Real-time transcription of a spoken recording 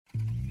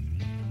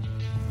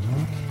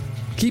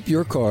Keep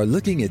your car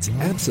looking its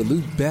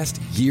absolute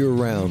best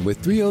year-round with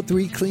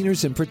 303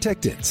 cleaners and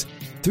protectants.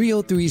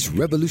 303's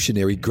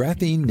revolutionary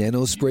graphene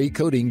nano spray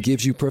coating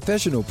gives you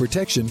professional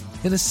protection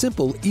in a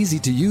simple,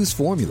 easy-to-use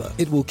formula.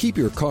 It will keep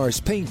your car's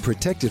paint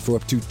protected for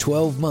up to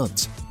 12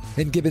 months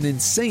and give an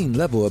insane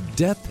level of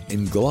depth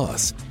and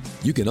gloss.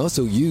 You can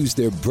also use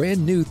their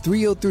brand new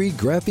 303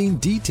 graphene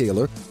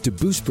detailer to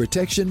boost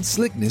protection,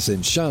 slickness,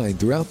 and shine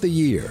throughout the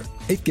year.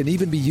 It can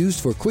even be used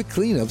for quick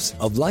cleanups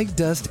of light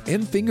dust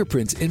and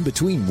fingerprints in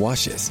between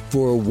washes.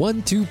 For a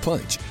 1-2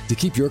 punch to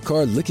keep your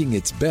car looking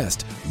its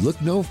best,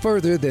 look no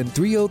further than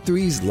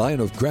 303's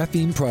line of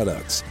graphene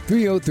products.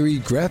 303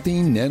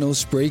 graphene nano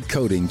spray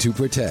coating to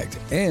protect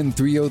and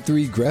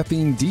 303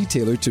 graphene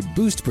detailer to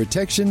boost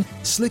protection,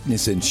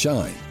 slickness, and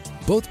shine.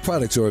 Both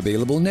products are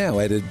available now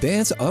at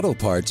Advance Auto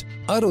Parts,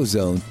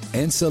 AutoZone,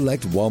 and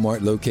select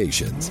Walmart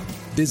locations.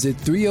 Visit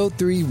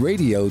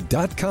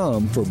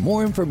 303radio.com for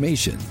more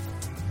information.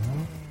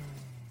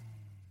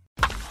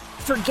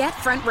 Forget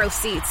front row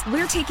seats.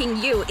 We're taking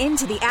you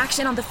into the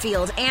action on the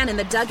field and in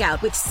the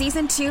dugout with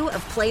Season 2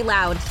 of Play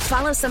Loud.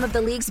 Follow some of the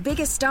league's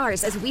biggest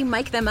stars as we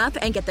mic them up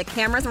and get the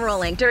cameras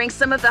rolling during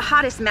some of the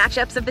hottest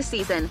matchups of the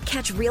season.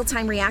 Catch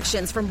real-time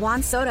reactions from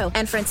Juan Soto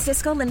and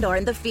Francisco Lindor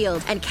in the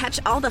field, and catch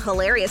all the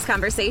hilarious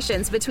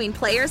conversations between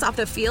players off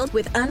the field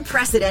with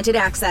unprecedented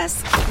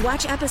access.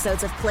 Watch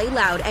episodes of Play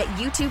Loud at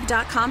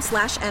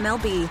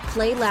youtube.com/MLB.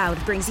 Play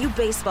Loud brings you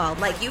baseball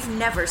like you've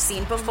never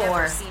seen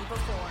before.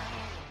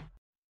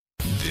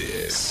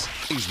 This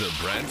is the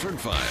Bradford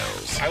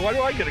Files. Why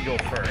do I get to go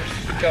first?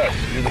 Because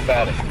you're the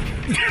batter.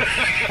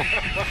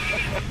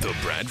 The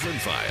Bradford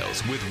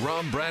Files with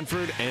Rob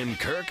Bradford and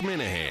Kirk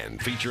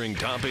Minahan, featuring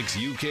topics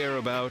you care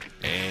about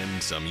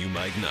and some you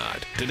might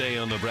not. Today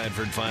on the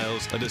Bradford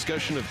Files, a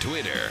discussion of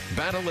Twitter,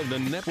 Battle of the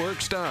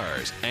Network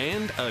Stars,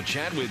 and a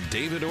chat with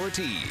David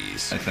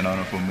Ortiz. It's an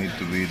honor for me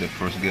to be the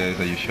first guest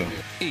at your show.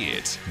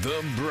 It's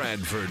the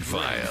Bradford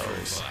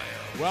Files.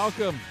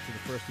 Welcome to the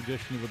first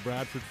edition of the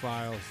Bradford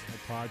Files, a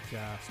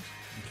podcast.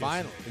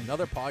 Finally,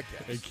 another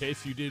podcast. In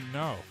case you didn't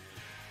know,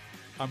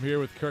 I'm here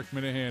with Kirk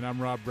Minahan.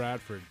 I'm Rob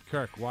Bradford.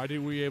 Kirk, why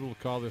did we able to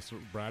call this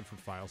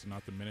Bradford Files and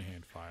not the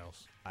Minahan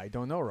Files? I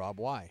don't know, Rob.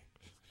 Why?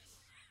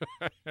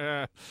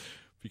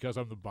 Because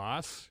I'm the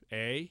boss.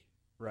 A.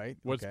 Right.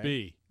 What's okay.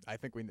 B? I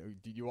think we know.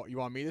 You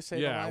want me to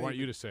say? Yeah, I want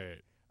you to say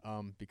it.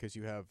 Because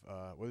you have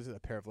what is it? A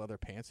pair of leather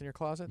pants in your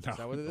closet? No, is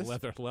that what it is?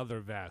 Leather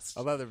vest.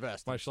 A leather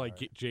vest. Much like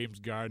James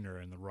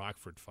Gardner in the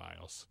Rockford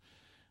Files,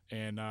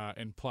 and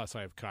plus I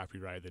have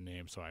copyrighted the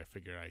name, so I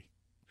figured I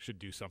should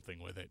do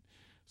something with it.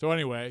 So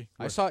anyway,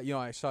 I saw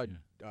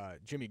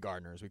Jimmy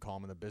Gardner, as we call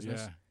him in the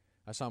business. Yeah.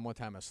 I saw him one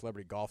time at a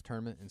celebrity golf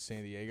tournament in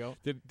San Diego.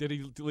 Did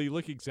he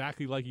look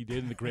exactly like he did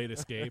in The Great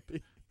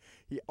Escape?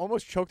 He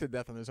almost choked to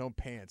death on his own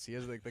pants. He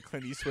has like the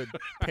Clint Eastwood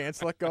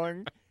pants look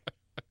going.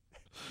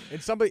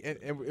 And somebody, and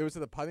it was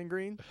at the putting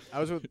green. I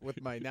was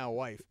with my now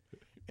wife,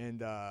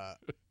 and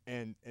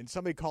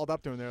somebody called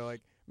up to him. They're like,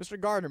 Mr.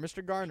 Gardner,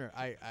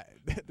 I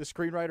the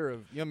screenwriter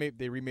of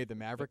they remade the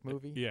Maverick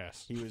movie.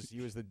 Yes, he was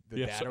the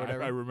yes, dad or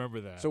whatever. I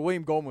remember that. So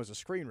William Goldman was a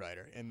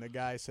screenwriter, and the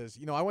guy says,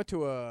 I went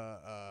to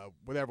a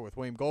whatever with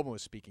William Goldman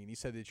was speaking. He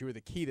said that you were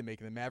the key to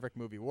making the Maverick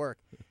movie work.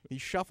 He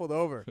shuffled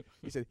over.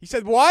 He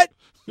said what?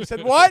 He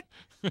said what?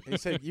 And he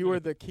said you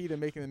were the key to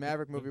making the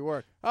Maverick movie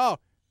work. Oh.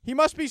 He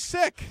must be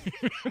sick.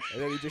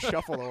 And then he just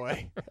shuffled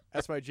away.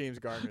 That's my James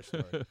Gardner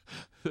story.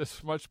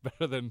 That's much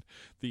better than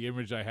the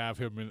image I have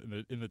him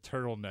in the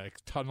turtleneck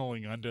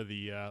tunneling under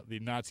the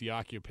Nazi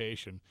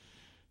occupation.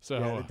 So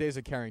yeah, the days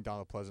of carrying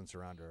Donald Pleasance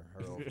around are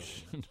over.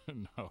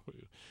 No.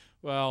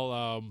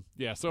 Well,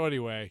 yeah. So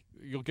anyway,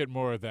 you'll get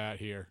more of that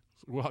here.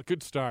 Well,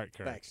 good start,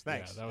 Kirk. Thanks.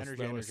 Yeah,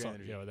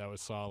 Energy. Yeah, that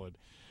was solid.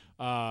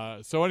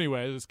 So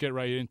anyway, let's get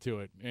right into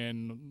it.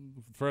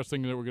 And first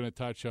thing that we're going to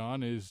touch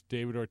on is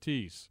David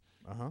Ortiz.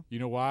 Uh-huh. You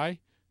know why?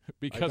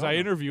 Because I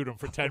interviewed him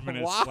for 10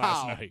 minutes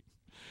last night.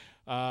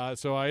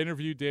 So I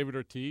interviewed David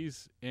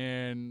Ortiz,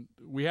 and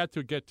we had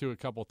to get to a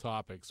couple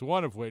topics,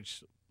 one of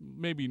which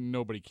maybe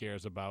nobody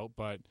cares about,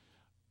 but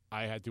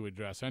I had to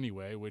address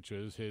anyway, which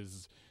is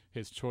his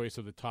choice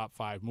of the top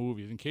 5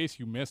 movies. In case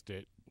you missed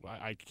it,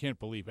 I can't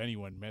believe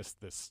anyone missed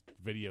this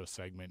video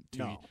segment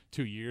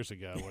 2 years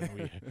ago when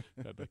we had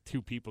like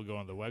 2 people go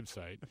on the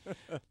website.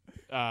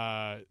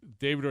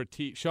 David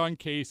Ortiz, Sean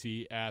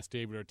Casey asked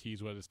David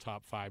Ortiz what his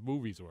top 5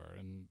 movies were,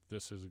 and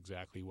this is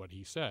exactly what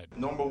he said.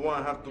 Number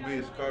 1 have to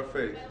be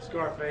Scarface.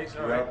 Scarface,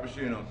 all right. Al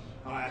Pacino.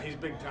 All right, he's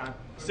big time.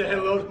 Say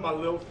hello to my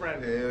little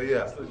friend. Hell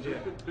yeah. That's legit.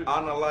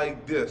 Anna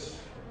like this.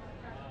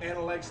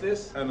 Anna likes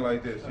this? Anna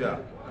like this, yeah.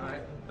 All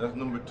right. That's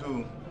number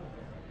 2.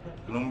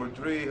 Number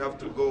 3 have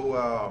to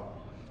go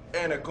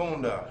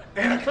Anaconda.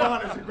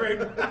 Anaconda's a great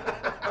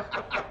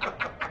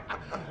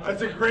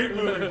That's a great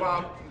movie,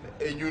 Bob.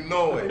 And you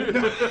know it.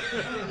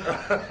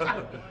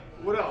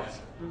 What else?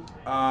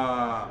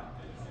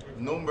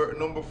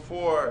 Number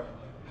 4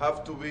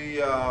 have to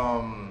be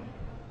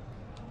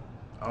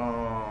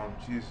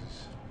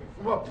Jesus.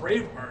 What about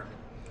Braveheart?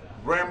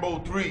 Rambo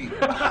 3.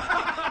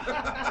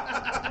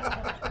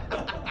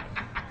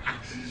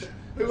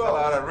 There's a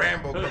lot of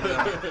Rambo coming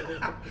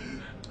out.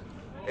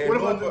 And What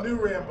about the new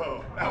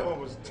Rambo? That one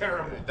was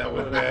terrible. That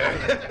was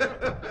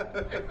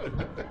bad.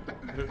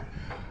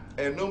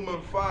 And number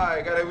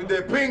 5, gotta be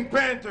the Pink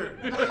Panther.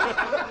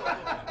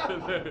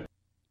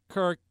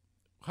 Kirk,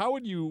 how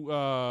would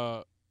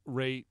you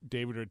rate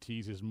David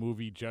Ortiz's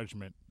movie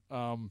judgment?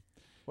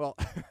 Well,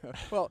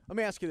 let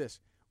me ask you this: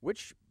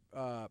 which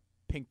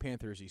Pink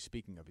Panther is he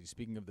speaking of? Is he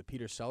speaking of the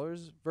Peter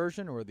Sellers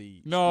version or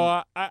the?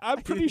 No,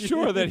 I'm pretty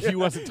sure that he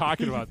wasn't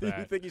talking about that.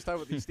 You think he's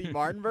talking about the Steve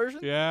Martin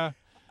version? Yeah.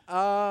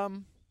 I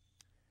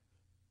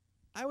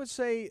would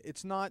say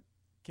it's not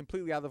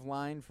completely out of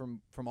line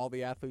from all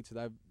the athletes that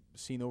I've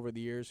seen over the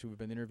years who have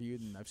been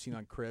interviewed and I've seen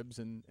on Cribs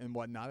and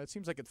whatnot. It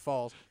seems like it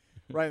falls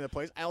right in the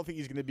place. I don't think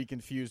he's going to be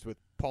confused with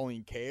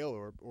Pauline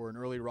Kael or an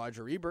early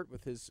Roger Ebert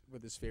with his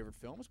favorite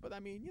films. But I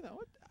mean,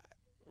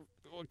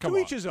 Come to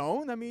on. each his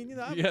own. I mean,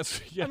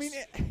 Yes. I mean,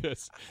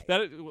 yes.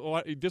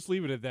 Just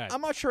leave it at that.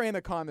 I'm not sure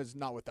Anaconda is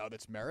not without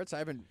its merits. I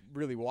haven't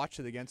really watched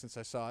it again since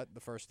I saw it the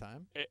first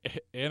time.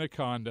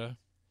 Anaconda,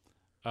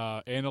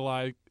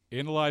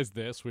 Analyze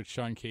This, which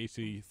Sean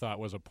Casey thought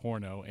was a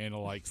porno.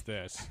 Analyze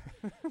This.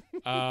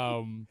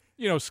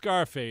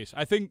 Scarface.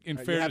 I think in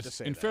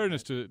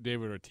fairness to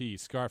David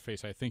Ortiz,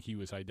 Scarface, I think he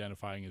was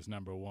identifying as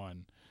number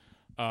 1.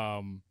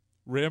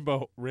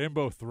 Rambo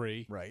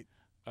 3. Right.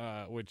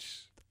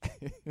 Which,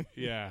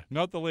 yeah,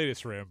 not the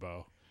latest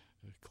Rambo,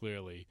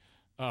 clearly.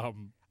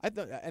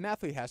 An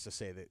athlete has to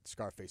say that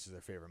Scarface is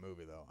their favorite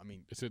movie, though. I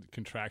mean, is it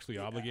contractually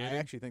obligated? I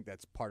actually think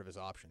that's part of his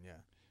option.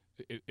 Yeah.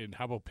 And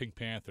how about Pink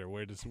Panther?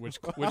 Which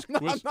which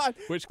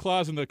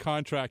clause in the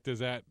contract does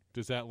that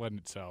lend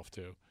itself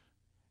to?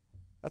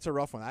 That's a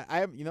rough one. I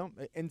have,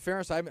 in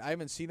fairness, I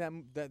haven't seen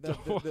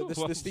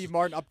the Steve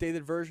Martin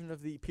updated version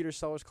of the Peter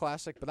Sellers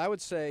classic, but I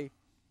would say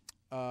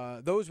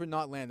those would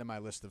not land on my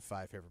list of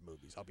 5 favorite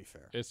movies. I'll be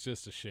fair. It's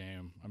just a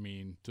shame. I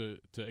mean, to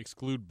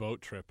exclude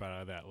Boat Trip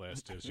out of that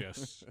list is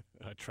just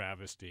a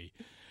travesty.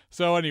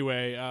 So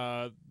anyway,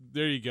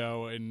 there you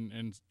go.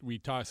 And we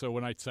talked. So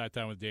when I sat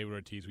down with David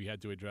Ortiz, we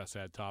had to address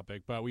that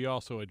topic, but we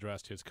also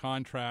addressed his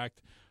contract,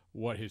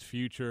 what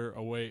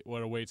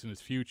awaits in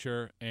his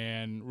future,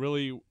 and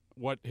really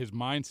what his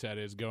mindset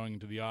is going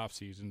into the off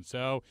season.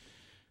 So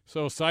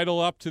sidle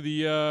up to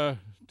the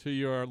to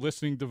your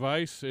listening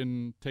device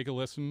and take a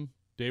listen.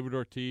 David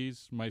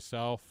Ortiz,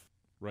 myself,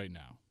 right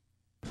now.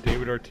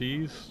 David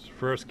Ortiz,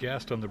 first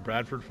guest on the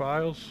Bradford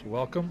Files.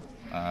 Welcome.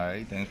 All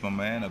right, thanks, my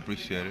man. I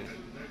appreciate it.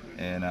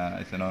 And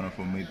it's an honor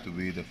for me to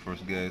be the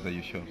first guest at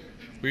your show.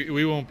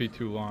 We won't be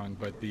too long,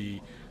 but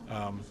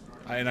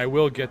and I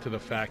will get to the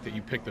fact that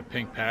you picked the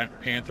Pink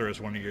Panther as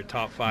one of your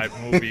top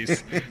 5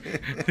 movies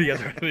the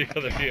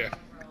other year.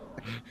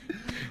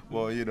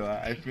 Well,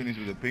 I finished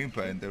with the Pink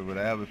Panther, but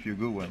I have a few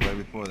good ones right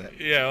before that.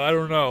 Yeah, I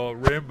don't know.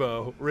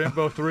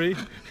 Rambo 3?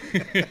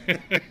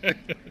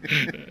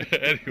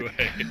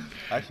 Anyway.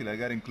 Actually, I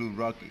got to include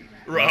Rocky.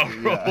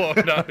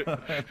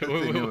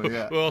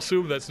 We'll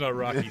assume that's not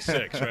Rocky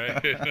 6,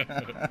 right?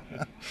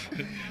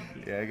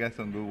 Yeah, I got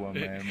some good ones,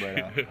 man. But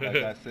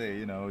like I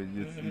say,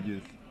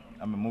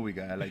 I'm a movie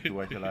guy. I like to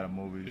watch a lot of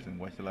movies and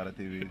watch a lot of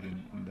TVs,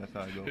 and that's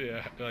how I go.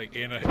 Yeah, like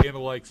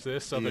Analyze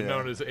This, something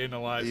known as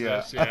Analyze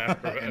This. Yeah,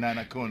 and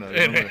Anaconda.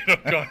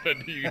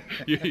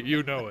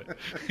 You know it.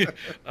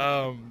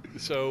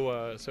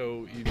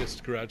 So you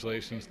just,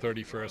 congratulations,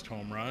 31st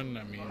home run.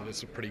 I mean,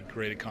 that's a pretty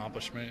great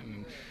accomplishment,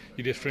 and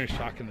you just finished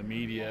talking to the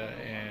media,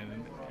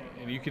 and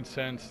you can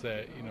sense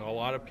that a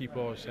lot of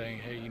people are saying,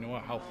 hey, you know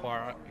what?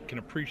 I can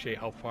appreciate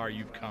how far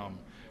you've come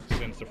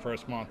since the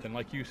first month. And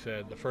like you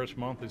said, the first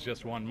month is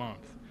just 1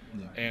 month,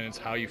 and it's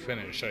how you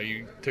finish. So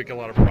you took a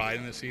lot of pride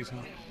in the season?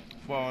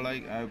 Well,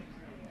 like I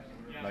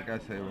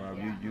say, Rob,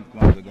 you're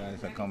one of the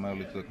guys that come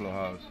early to the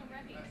clubhouse,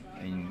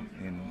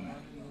 and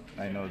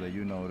I know that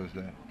you notice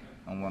that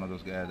I'm one of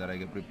those guys that I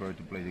get prepared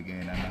to play the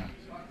game, and I'm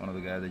one of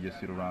the guys that just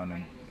sit around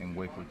and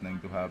wait for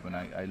things to happen.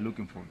 I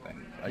looking for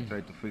things. I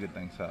try to figure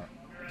things out.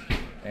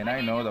 And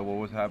I know that what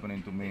was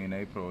happening to me in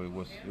April, it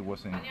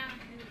wasn't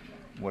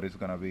what it was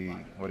gonna be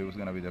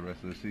the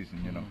rest of the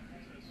season.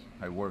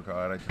 I work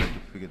hard. I try to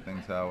figure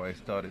things out. I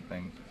started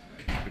things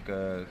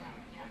because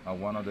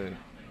one of the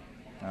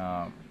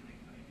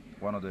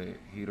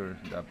hitters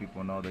that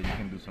people know that you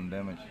can do some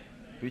damage.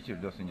 Pitcher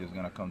doesn't just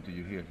gonna come to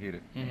you here, hit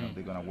it.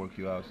 They're gonna work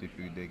you out, see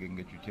if they can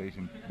get you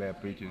chasing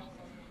bad pitches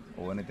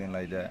or anything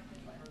like that,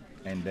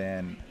 and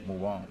then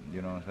move on.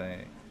 You know what I'm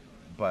saying?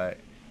 But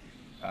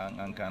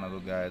I'm kind of the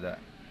guy that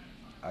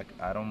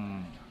I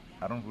don't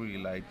really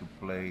like to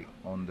play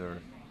under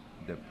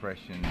the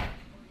pressure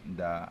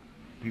that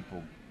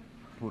people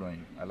put on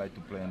you. I like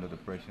to play under the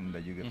pressure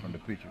that you get from the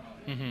pitchers,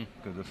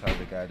 because those are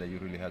the guys that you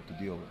really have to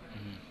deal with.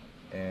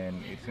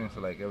 And it seems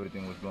like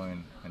everything was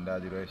going in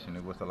that direction.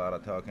 It was a lot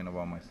of talking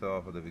about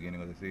myself at the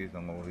beginning of the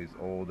season. Oh, he's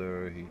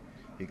older,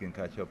 he can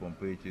catch up on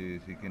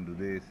pitches, he can do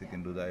this, he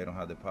can do that, he don't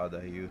have the power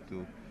that he used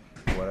to,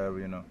 whatever,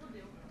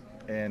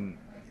 And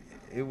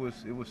it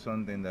was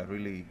something that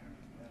really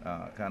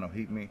kind of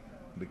hit me,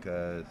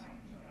 because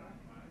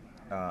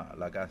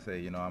like I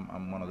say,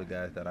 I'm one of the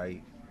guys that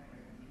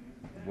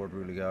worked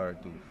really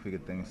hard to figure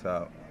things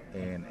out,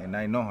 and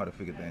I know how to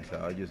figure things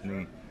out. I just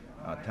need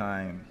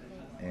time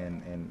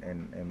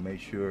and make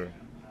sure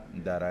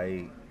that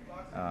I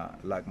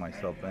lock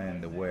myself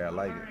in the way I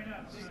like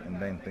it,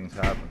 and then things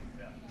happen.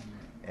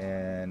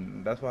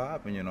 And that's what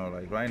happened,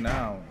 like right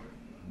now,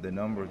 the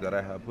numbers that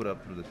I have put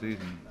up through the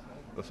season,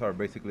 those are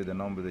basically the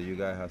numbers that you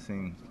guys have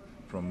seen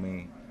from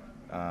me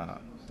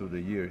through the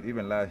years.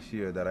 Even last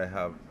year that I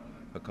have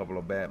a couple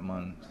of bad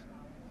months,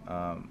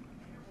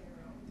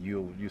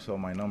 you saw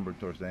my number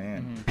towards the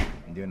end,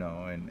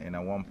 and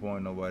at one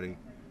point nobody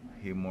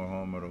hit more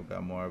homers or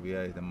got more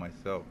RBIs than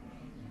myself.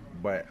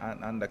 But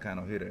I'm the kind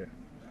of hitter.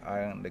 I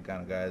am the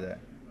kind of guy that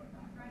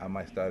I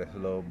might start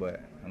slow,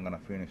 but I'm gonna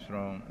finish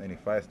strong. And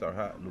if I start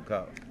hot, look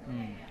out.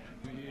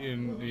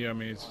 And I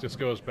mean, it just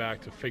goes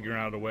back to figuring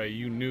out a way.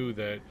 You knew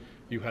that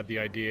you had the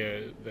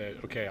idea that,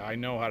 okay, I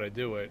know how to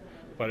do it,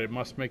 but it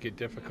must make it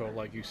difficult,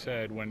 like you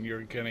said, when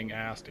you're getting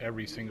asked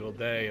every single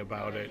day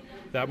about it.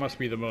 That must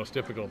be the most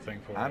difficult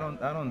thing for you. I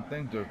don't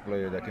think there's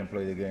players that can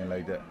play the game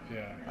like that.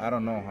 Yeah. I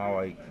don't know how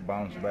I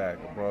bounce back,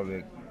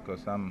 probably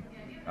because I'm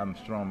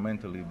strong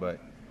mentally, but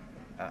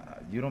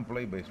you don't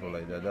play baseball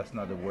like that. That's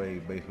not the way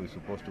baseball is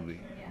supposed to be.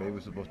 Baseball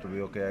is supposed to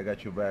be, okay, I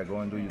got your back, go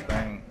and do your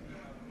thing,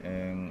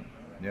 and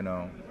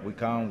we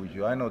count with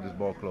you. I know this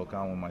ball club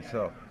count with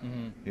myself,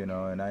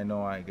 and I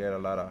know I get a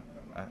lot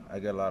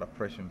of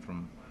pressure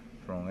from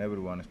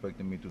everyone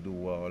expecting me to do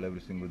well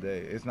every single day.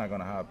 It's not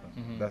gonna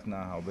happen. That's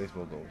not how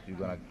baseball goes. You're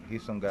gonna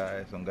hit some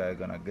guy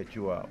gonna get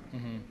you out,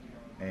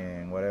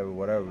 and whatever,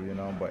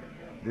 But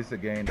this is a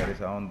game that is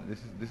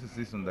this is a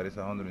season that is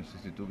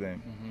 162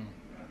 games,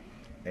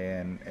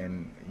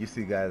 and you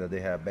see guys that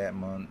they have bad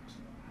months,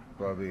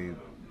 probably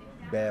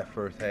bad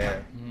first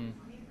half.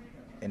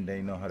 And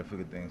they know how to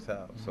figure things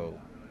out. So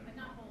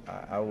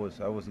I was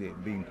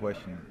being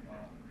questioned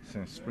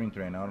since spring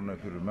training. I don't know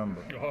if you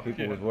remember.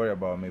 People was worried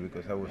about me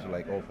because I was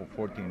like 0 for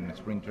 14 in the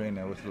spring training.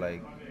 I was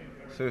like,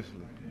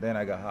 seriously. Then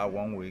I got hot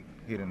one week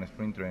here in the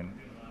spring training.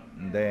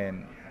 And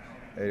then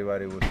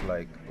everybody was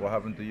like, what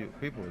happened to you?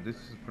 People, this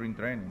is spring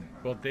training.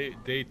 Well,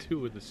 day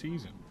 2 of the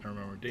season, I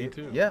remember, day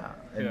 2. Yeah,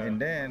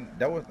 and then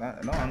that was,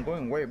 I'm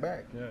going way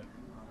back. Yeah.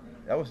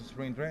 That was a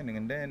spring training,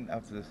 and then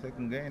after the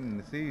second game in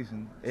the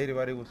season,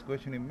 everybody was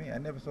questioning me. I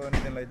never saw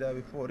anything like that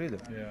before either.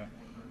 Yeah.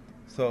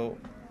 So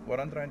what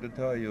I'm trying to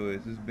tell you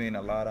is there's been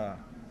a lot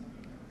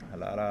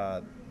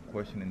of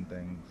questioning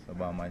things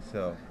about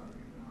myself.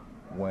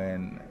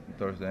 When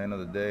towards the end of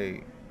the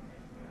day,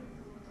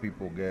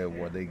 people get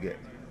what they get,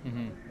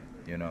 and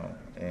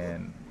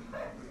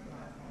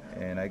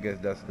I guess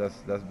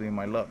that's been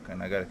my luck,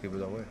 and I gotta keep it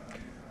that way.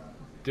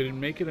 Did it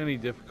make it any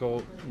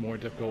more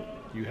difficult?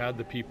 You had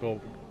the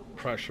people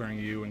pressuring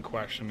you and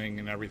questioning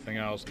and everything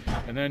else,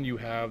 and then you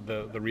have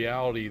the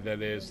reality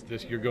that is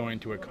this: you're going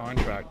to a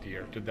contract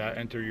year. Did that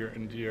enter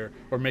into your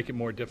or make it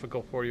more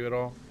difficult for you at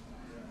all?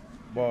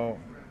 Well,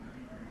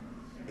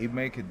 it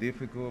make it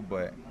difficult,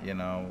 but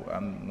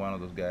I'm one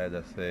of those guys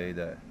that say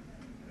that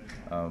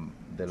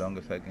the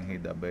longest I can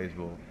hit that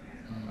baseball,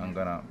 I'm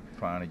gonna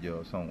find a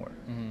job somewhere,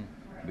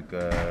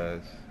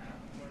 because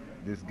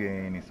this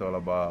game is all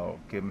about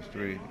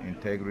chemistry,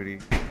 integrity.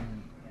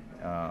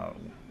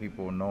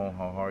 People know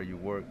how hard you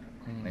work,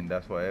 and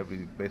that's what every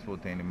baseball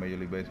team in Major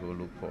League Baseball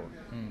look for.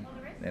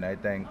 And I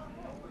think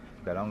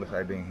the longest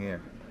I've been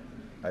here,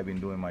 I've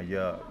been doing my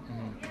job.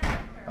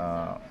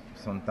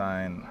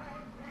 Sometimes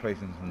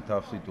facing some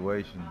tough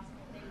situations,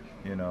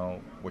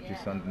 which is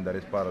something that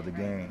is part of the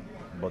game.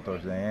 But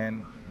towards the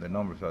end, the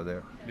numbers are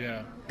there.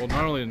 Yeah. Well,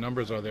 not only the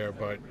numbers are there,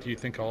 but do you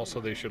think also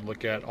they should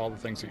look at all the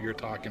things that you're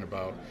talking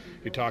about?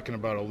 You're talking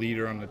about a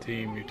leader on the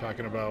team. You're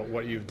talking about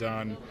what you've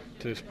done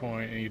to this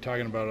point, and you're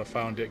talking about a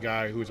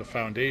guy who's a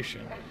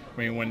foundation. I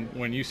mean,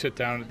 when you sit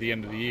down at the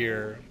end of the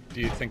year, do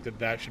you think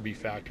that should be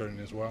factored in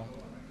as well?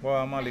 Well,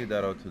 I'm gonna leave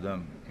that out to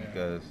them,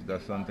 because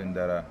that's something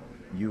that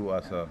you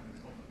as a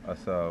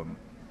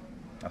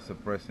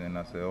president,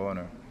 as an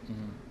owner,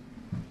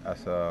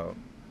 as the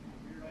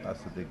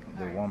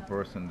one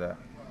person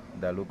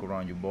that look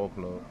around your ball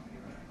club,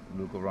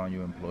 look around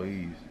your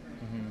employees,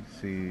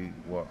 see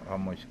how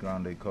much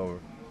ground they cover.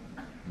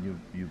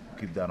 You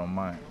keep that on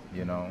mind.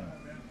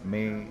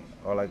 Me,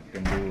 all I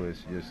can do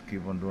is just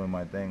keep on doing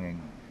my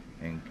thing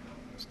and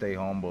stay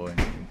humble and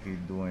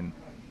keep doing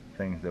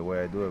things the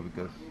way I do it,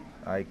 because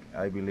I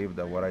believe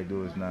that what I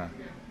do is not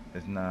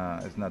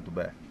too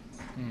bad.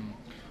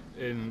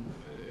 And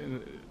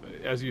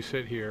as you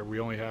sit here, we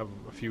only have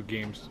a few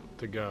games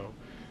to go.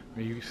 I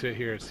mean, you sit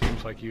here, it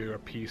seems like you're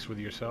at peace with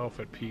yourself,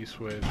 at peace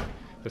with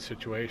the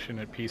situation,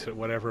 at peace at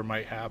whatever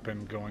might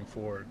happen going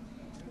forward.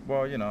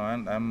 Well,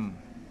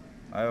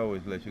 I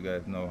always let you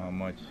guys know how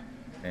much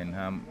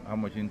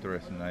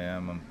interested I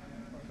am in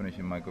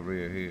finishing my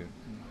career here.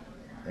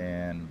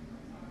 And,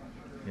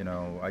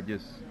 I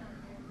just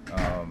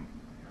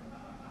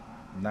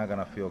not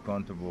gonna feel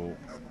comfortable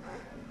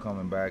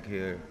coming back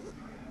here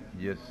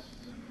just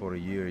for a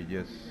year,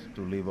 just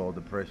to leave all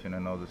the pressure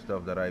and all the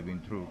stuff that I've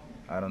been through.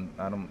 I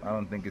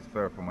don't think it's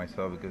fair for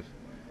myself, because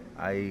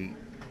I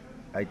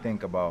I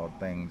think about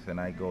things and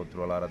I go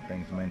through a lot of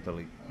things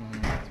mentally,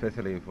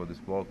 especially for the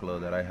sport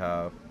club that I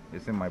have.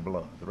 It's in my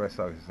blood. The Red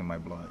Sox is in my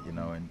blood, you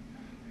know,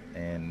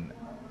 and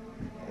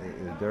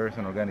there's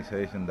an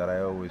organization that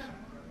I always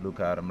look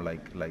at them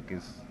like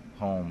it's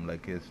home,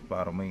 like it's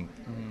part of me.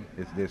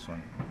 It's this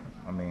one.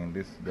 I mean,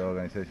 this the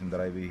organization that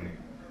I be here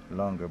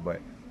longer, but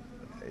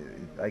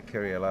I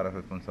carry a lot of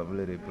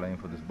responsibility playing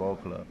for this ball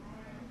club,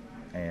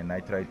 and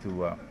I try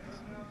to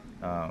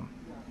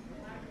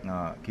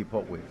keep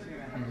up with.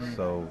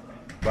 So,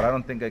 but I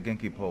don't think I can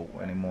keep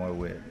up anymore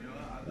with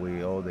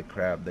all the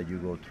crap that you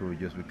go through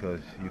just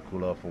because you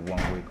cool off for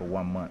 1 week or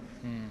 1 month.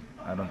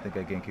 I don't think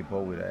I can keep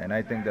up with that. And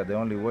I think that the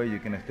only way you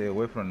can stay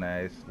away from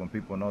that is when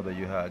people know that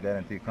you have a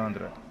guaranteed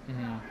contract.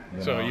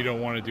 So you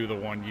don't want to do the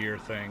 1 year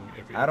thing.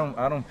 I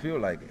don't feel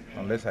like it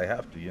unless I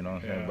have to, you know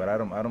what I'm saying? But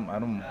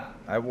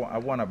I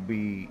want to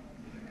be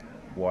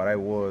what I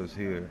was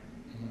here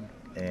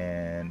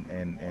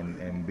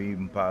and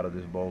being part of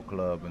this ball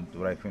club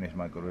until I finish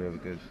my career,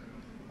 because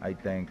I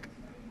think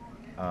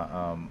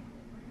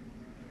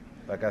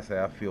like I said,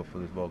 I feel for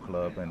this ball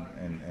club, and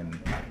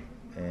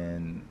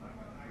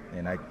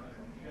I,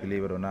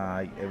 believe it or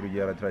not, every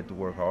year I try to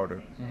work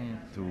harder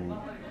to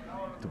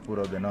put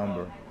up the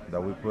number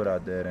that we put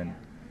out there,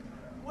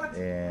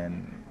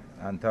 and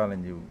I'm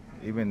telling you,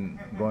 even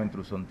going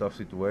through some tough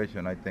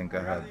situation, I think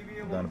I have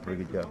done a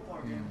pretty good job.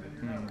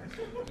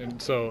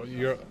 And so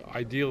your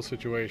ideal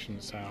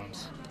situation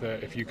sounds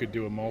that if you could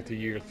do a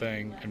multi-year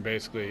thing and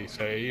basically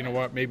say, you know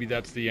what, maybe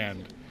that's the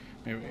end.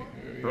 Maybe,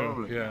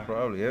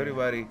 Probably.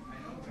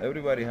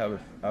 Everybody have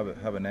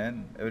an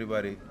end.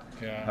 Everybody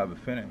have a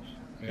finish.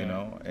 You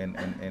know,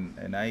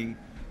 and I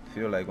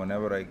feel like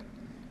whenever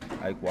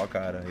I walk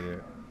out of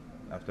here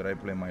after I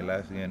play my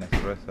last game as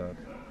a Red Sox,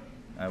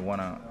 I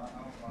wanna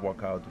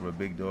walk out through a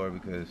big door,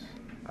 because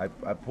I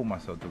put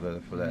myself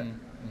together for that,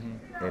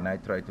 and I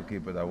try to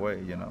keep it that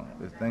way. You know,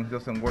 if things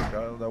doesn't work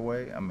out that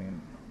way, I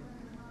mean,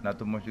 not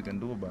too much you can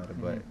do about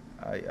it. But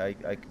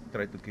I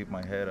try to keep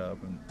my head up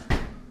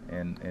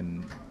and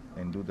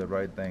do the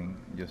right thing,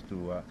 just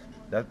to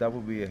that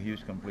would be a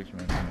huge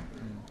accomplishment for me.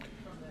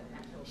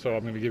 So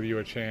I'm going to give you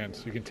a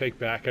chance. You can take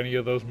back any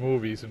of those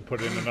movies and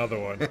put in another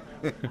one.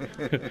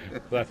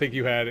 I think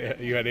you had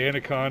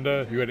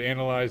Anaconda. You had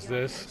Analyze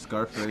This.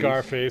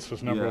 Scarface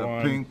was number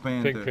one.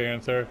 Pink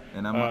Panther.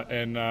 And I'm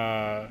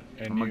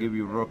gonna give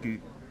you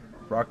Rocky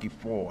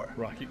IV.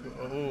 Rocky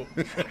IV.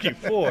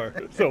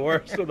 It's the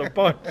worst of the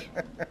bunch.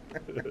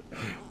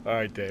 All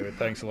right, David.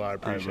 Thanks a lot. I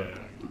appreciate it.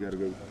 You gotta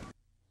go.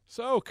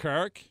 So,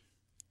 Kirk,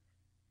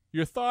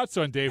 your thoughts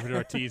on David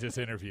Ortiz's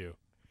interview?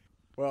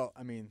 Well,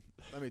 I mean,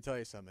 let me tell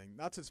you something.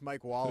 Not since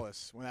Mike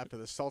Wallace went after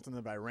the Sultan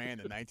of Iran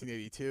in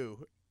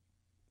 1982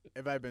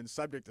 have I been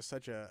subject to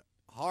such a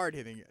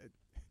hard-hitting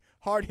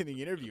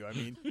interview. I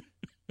mean,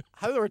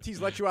 how did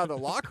Ortiz let you out of the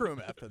locker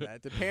room after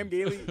that? Did Pam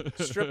Gailey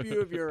strip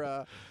you of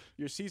your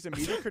season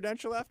media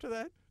credential after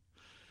that?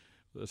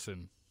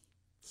 Listen,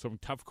 some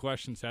tough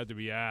questions had to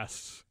be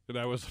asked, and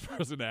I was the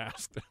person to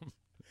ask them.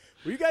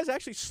 Were you guys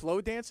actually slow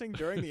dancing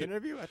during the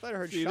interview? I thought I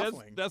heard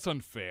shuffling. That's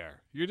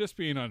unfair. You're just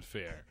being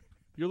unfair.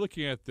 You're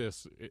looking at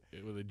this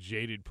with a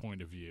jaded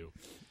point of view.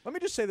 Let me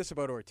just say this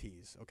about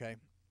Ortiz, okay?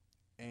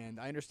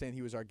 And I understand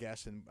he was our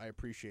guest, and I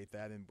appreciate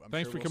that. And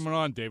Thanks for coming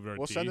on, David Ortiz.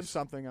 We'll send him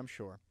something, I'm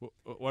sure.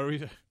 What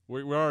are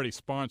we're already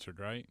sponsored,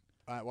 right?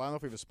 Well, I don't know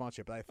if we have a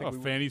sponsor, but I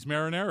think Fanny's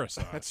Marinara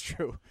sauce. That's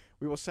true.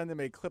 We will send him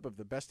a clip of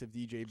the best of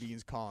DJ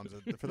Bean's columns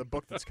for the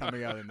book that's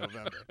coming out in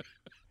November.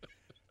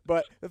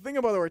 But the thing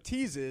about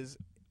Ortiz is,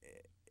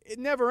 it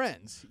never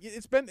ends.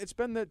 It's been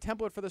the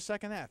template for the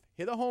second half.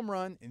 Hit a home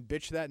run and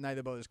bitch that night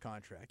about his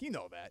contract. You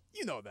know that.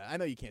 I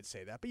know you can't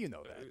say that, but you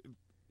know that.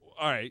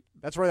 All right.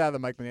 That's right out of the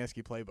Mike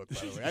Manansky playbook,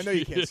 by the way. I know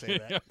you can't say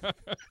that.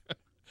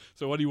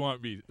 So what do you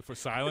want me for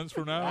silence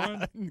from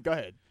now on? Go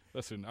ahead.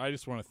 Listen, I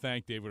just want to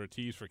thank David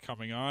Ortiz for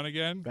coming on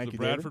again. Thank the you,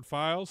 Bradford David.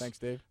 Files. Thanks,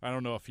 Dave. I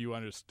don't know if you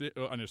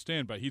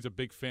understand, but he's a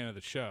big fan of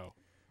the show.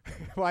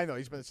 Well, I know.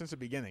 He's been since the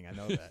beginning. I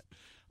know that.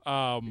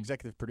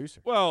 Executive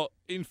producer. Well,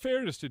 in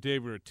fairness to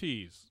David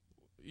Ortiz,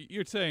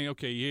 you're saying,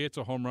 okay, he hits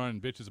a home run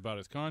and bitches about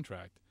his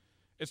contract.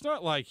 It's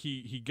not like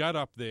he got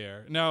up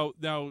there. Now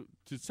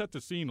to set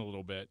the scene a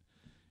little bit,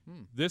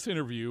 this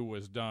interview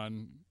was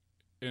done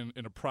in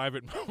a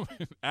private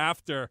moment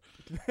after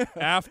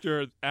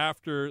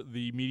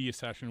the media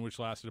session, which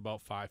lasted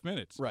about 5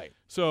 minutes. Right.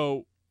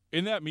 So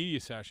in that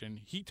media session,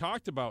 he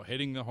talked about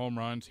hitting the home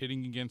runs,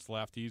 hitting against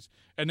lefties,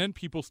 and then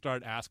people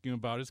start asking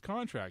about his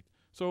contract.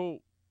 So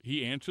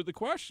he answered the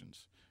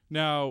questions.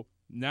 Now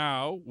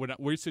when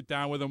we sit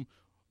down with him,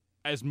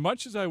 as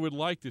much as I would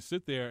like to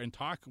sit there and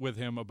talk with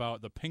him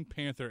about the Pink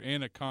Panther,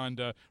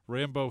 Anaconda,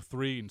 Rambo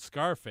 3, and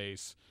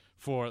Scarface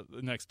for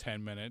the next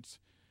 10 minutes,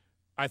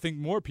 I think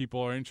more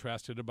people are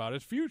interested about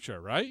his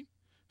future, right?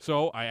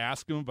 So I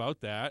asked him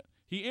about that.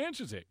 He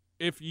answers it.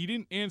 If he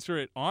didn't answer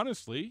it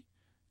honestly,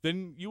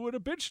 then you would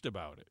have bitched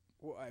about it.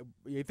 Well,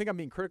 you think I'm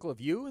being critical of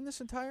you in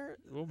this entire?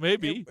 Well,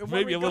 maybe a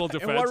little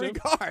defensive. In what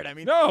regard? I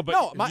mean, no,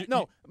 but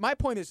my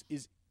point is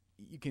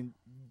you can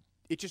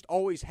it just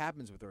always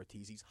happens with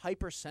Ortiz. He's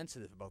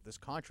hypersensitive about this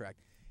contract.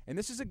 And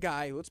this is a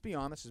guy, let's be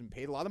honest, has been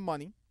paid a lot of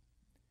money.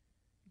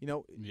 You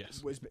know,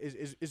 yes.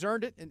 Is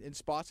earned it in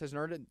spots, has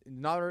earned it,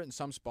 not earned it in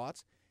some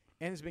spots,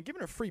 and has been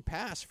given a free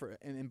pass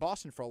in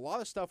Boston for a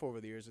lot of stuff over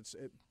the years. It's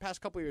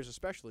past couple of years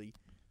especially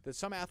that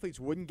some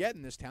athletes wouldn't get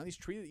in this town.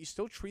 He's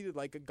still treated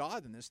like a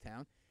god in this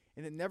town,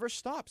 and it never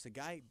stops. The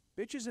guy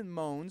bitches and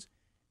moans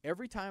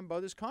every time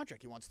about his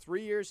contract. He wants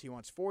 3 years, he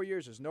wants 4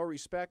 years. There's no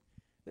respect.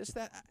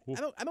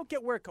 I don't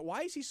get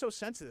why is he so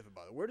sensitive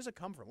about it? Where does it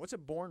come from? What's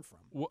it born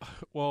from?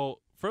 Well,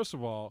 first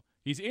of all,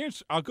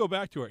 I'll go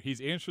back to it. He's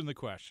answering the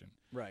question.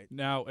 Right.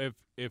 Now,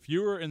 if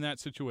you were in that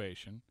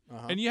situation,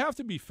 and you have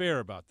to be fair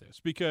about this,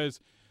 because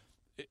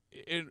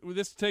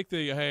let's take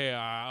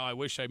I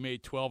wish I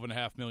made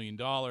 $12.5 million,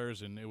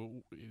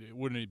 and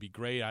wouldn't it be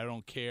great? I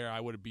don't care. I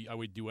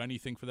would do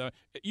anything for that.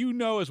 You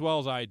know as well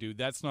as I do,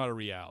 that's not a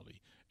reality.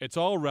 It's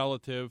all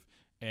relative.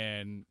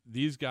 And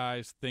these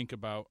guys think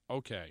about,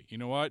 okay, you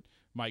know what?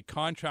 My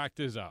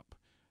contract is up.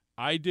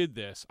 I did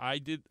this.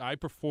 I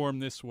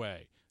performed this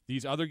way.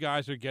 These other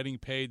guys are getting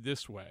paid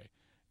this way,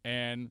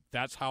 and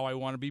that's how I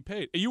want to be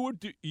paid. You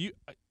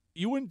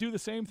wouldn't do the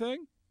same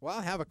thing? Well,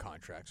 I have a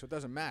contract, so it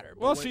doesn't matter.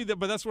 But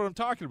but that's what I'm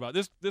talking about.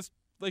 This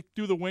like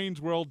do the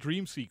Wayne's World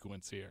dream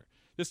sequence here.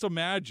 Just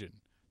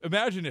imagine,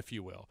 if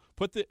you will,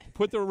 put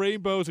the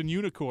rainbows and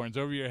unicorns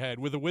over your head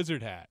with a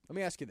wizard hat. Let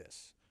me ask you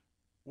this.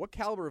 What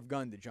caliber of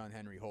gun did John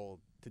Henry hold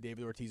to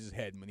David Ortiz's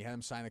head when he had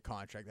him sign a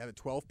contract? They had a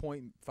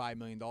 $12.5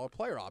 million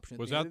player option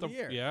at the end of the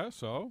year. Yeah,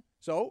 so?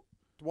 So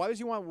why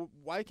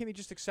can't he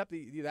just accept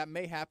that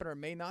may happen or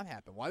may not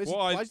happen? Why does he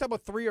talk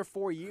about 3 or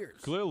 4 years?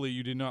 Clearly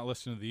you did not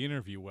listen to the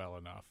interview well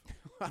enough.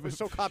 I was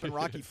so caught in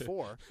Rocky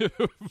IV.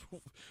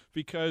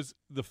 Because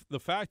the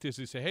fact is,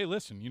 they say, hey,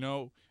 listen,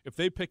 if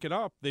they pick it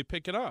up, they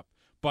pick it up.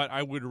 But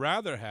I would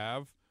rather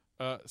have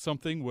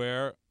something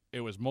where it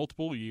was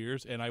multiple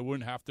years, and I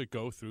wouldn't have to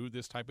go through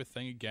this type of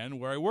thing again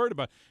where I worried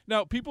about it.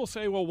 Now, people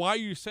say, well, why are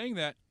you saying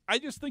that? I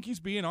just think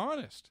he's being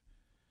honest.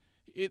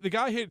 The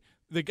guy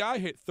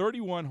hit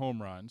 31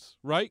 home runs,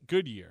 right?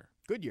 Good year.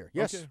 Good year,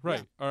 yes. Okay, right,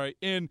 yeah. All right.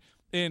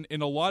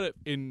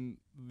 In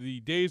the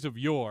days of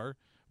yore,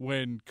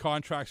 when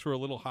contracts were a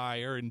little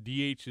higher and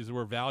DHs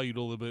were valued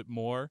a little bit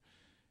more,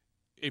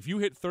 if you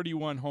hit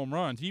 31 home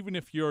runs, even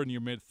if you're in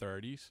your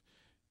mid-30s,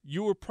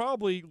 you were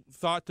probably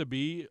thought to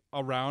be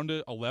around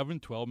an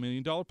 $11, $12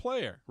 million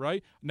player,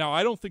 right? Now,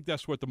 I don't think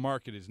that's what the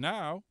market is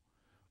now,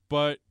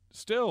 but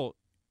still,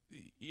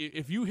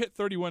 if you hit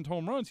 31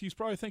 home runs, he's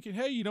probably thinking,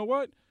 hey, you know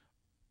what?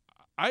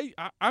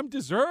 I'm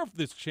deserved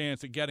this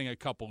chance at getting a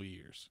couple of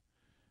years.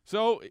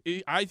 So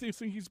I think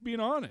he's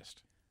being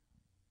honest.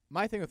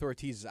 My thing with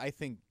Ortiz is I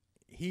think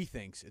he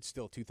thinks it's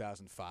still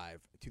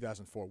 2005,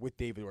 2004 with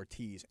David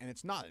Ortiz, and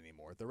it's not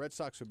anymore. The Red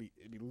Sox it'd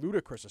be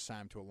ludicrous to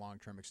sign him to a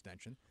long-term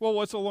extension. Well,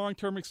 what's a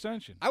long-term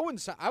extension? I would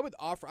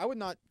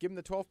not give him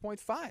the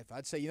 12.5.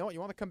 I'd say, you know what, you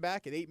want to come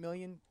back at $8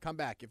 million, come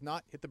back. If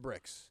not, hit the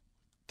bricks.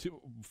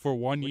 For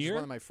 1 year? Which is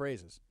one of my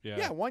phrases.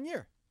 Yeah, 1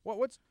 year.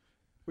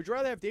 Would you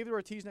rather have David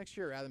Ortiz next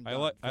year or Adam Dunn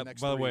for the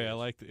next 3 years? By the way, I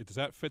like it. Does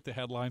that fit the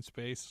headline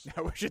space?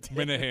 I wish it did.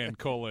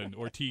 Minahan,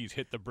 Ortiz,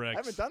 hit the bricks. I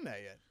haven't done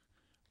that yet.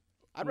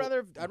 I'd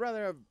rather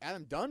have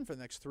Adam Dunn for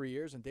the next 3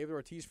 years and David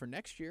Ortiz for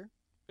next year.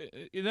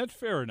 That's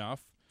fair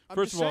enough.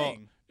 First of all,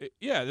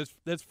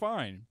 that's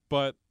fine.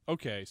 But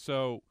okay,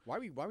 so why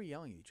are we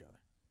yelling at each other?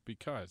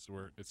 Because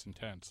it's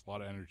intense, a lot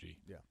of energy.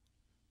 Yeah,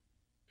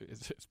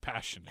 it's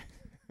passionate.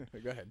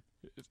 Go ahead.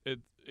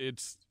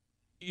 It's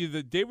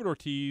either David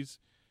Ortiz,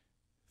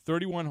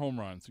 31 home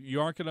runs.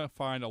 You aren't going to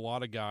find a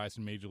lot of guys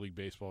in Major League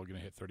Baseball going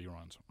to hit 30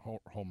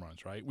 home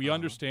runs, right? We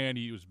understand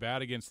he was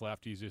bad against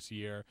lefties this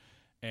year.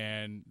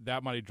 And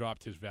that might have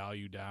dropped his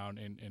value down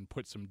and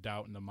put some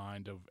doubt in the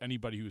mind of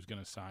anybody who's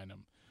going to sign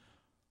him.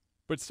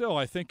 But still,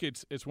 I think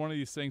it's one of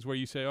these things where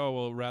you say, oh,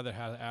 well, rather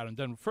have Adam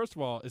Dunn. First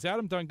of all, is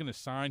Adam Dunn going to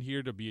sign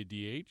here to be a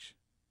DH?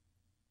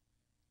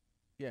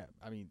 Yeah,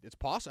 I mean, it's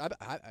possible.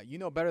 You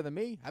know better than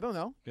me. I don't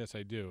know. Yes,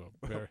 I do.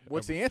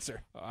 What's the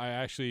answer? I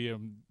actually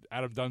am.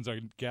 Adam Dunn's our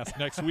guest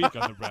next week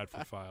on the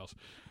Bradford Files.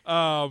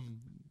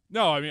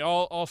 No, I mean,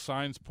 all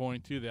signs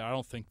point to that. I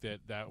don't think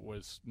that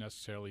was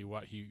necessarily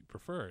what he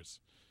prefers.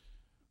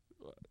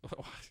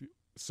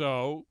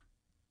 So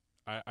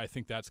I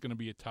think that's going to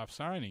be a tough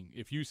signing.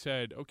 If you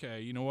said,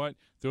 okay, you know what,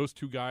 those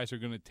two guys are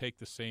going to take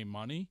the same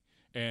money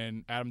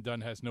and Adam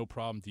Dunn has no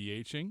problem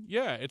DHing,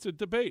 yeah, it's a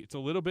debate. It's a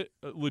little bit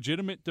a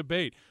legitimate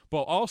debate.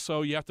 But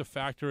also you have to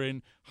factor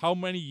in how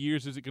many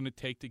years is it going to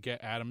take to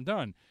get Adam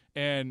Dunn.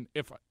 And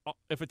if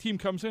a team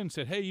comes in and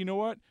said, hey, you know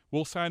what,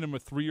 we'll sign him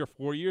with 3 or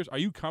 4 years, are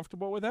you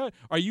comfortable with that?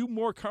 Are you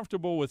more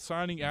comfortable with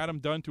signing Adam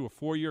Dunn to a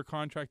 4-year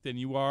contract than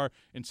you are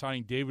in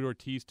signing David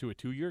Ortiz to a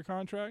 2-year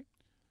contract?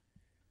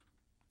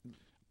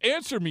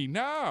 Answer me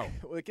now.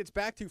 What it gets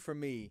back to for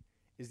me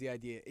is the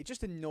idea. It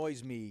just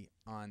annoys me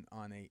on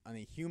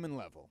a human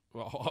level.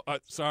 Well,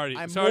 sorry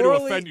to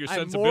offend your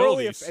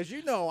sensibilities. As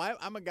you know,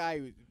 I'm a guy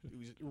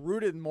who's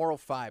rooted in moral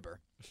fiber,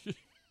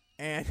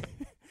 and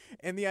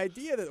the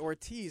idea that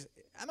Ortiz,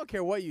 I don't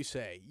care what you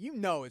say.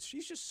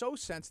 She's just so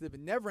sensitive. It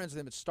never ends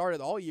with him. It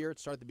started all year. It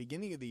started at the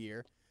beginning of the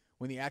year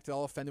when he acted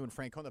all offended when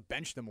Francona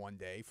benched him one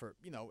day for,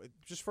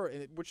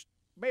 which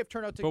may have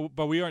turned out to.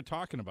 But we aren't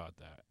talking about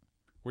that.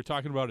 We're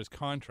talking about his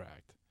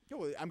contract.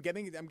 I'm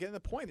getting the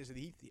point is that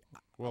he.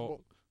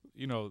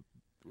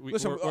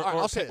 Listen,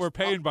 I'll say this. We're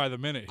paying by the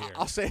minute here.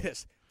 I'll say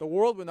this: the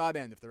world would not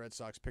end if the Red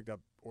Sox picked up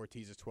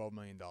Ortiz's $12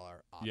 million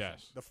option.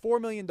 Yes. The $4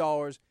 million.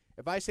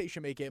 If I say he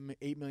should make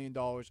 $8 million,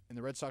 and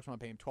the Red Sox want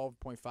to pay him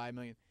 $12.5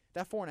 million,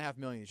 that $4.5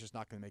 million is just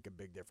not going to make a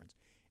big difference.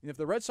 And if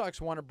the Red Sox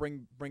want to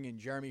bring in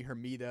Jeremy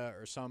Hermida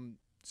or some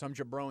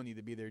jabroni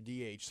to be their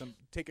DH,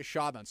 take a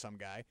shot on some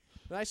guy,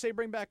 then I say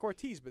bring back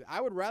Ortiz. But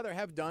I would rather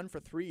have Dunn for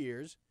 3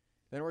 years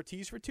than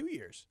Ortiz for 2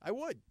 years. I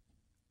would.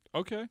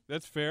 Okay,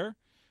 that's fair.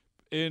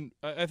 And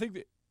I think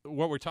that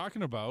what we're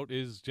talking about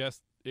is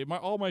just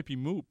all might be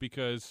moot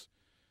because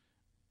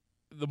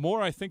the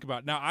more I think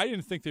about it, now I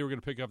didn't think they were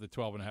going to pick up the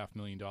 $12.5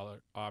 million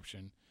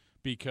option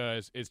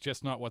because it's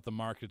just not what the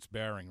market's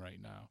bearing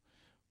right now.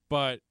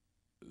 But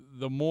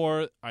the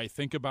more I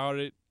think about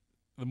it,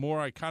 the more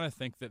I kind of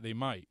think that they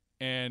might.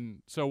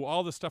 And so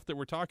all the stuff that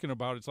we're talking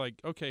about, it's like,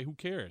 okay, who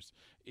cares?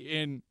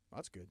 And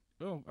that's good.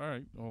 Oh, all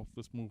right. Well,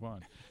 let's move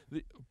on.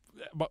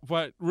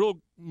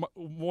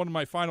 One of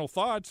my final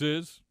thoughts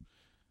is,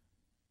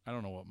 I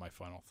don't know what my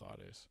final thought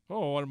is.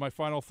 One of my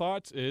final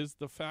thoughts is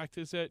the fact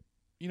is that,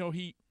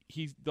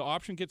 the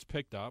option gets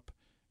picked up,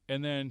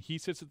 and then he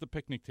sits at the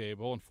picnic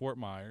table in Fort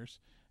Myers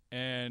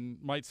and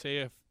might say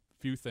a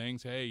few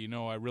things. Hey,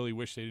 I really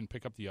wish they didn't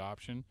pick up the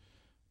option.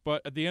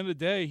 But at the end of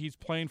the day, he's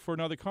playing for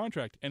another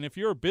contract. And if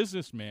you're a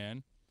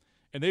businessman,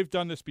 and they've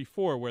done this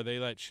before where they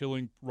let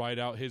Schilling ride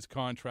out his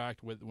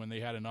contract when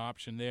they had an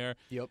option there.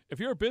 Yep. If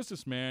you're a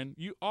businessman,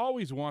 you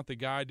always want the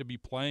guy to be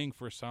playing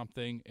for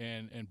something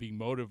and being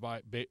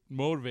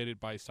motivated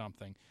by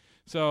something.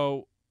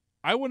 So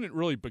I wouldn't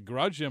really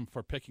begrudge him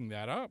for picking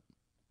that up.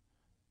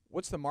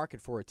 What's the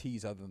market for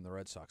Ortiz other than the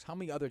Red Sox? How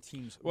many other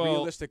teams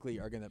realistically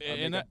are going to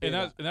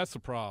and that's the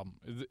problem.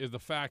 Is the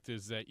fact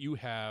is that you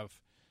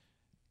have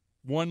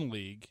one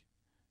league,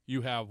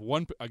 you have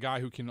a guy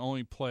who can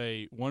only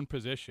play one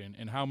position,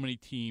 and how many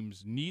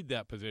teams need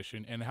that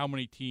position, and how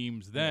many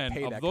teams then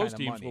of those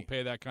teams will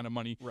pay that kind of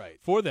money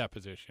for that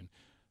position.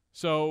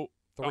 So,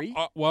 3?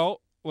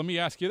 Well, let me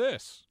ask you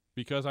this,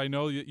 because I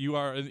know you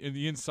are in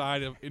the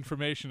inside of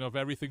information of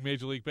everything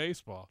Major League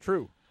Baseball.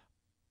 True.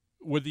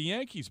 Would the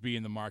Yankees be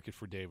in the market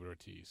for David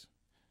Ortiz?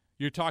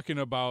 You're talking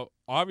about,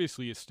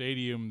 obviously, a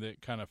stadium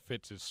that kind of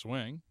fits his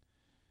swing.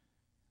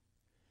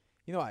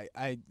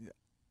 I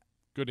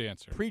Good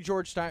answer.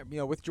 Pre-George Stein,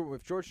 if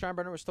George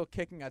Steinbrenner was still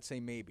kicking, I'd say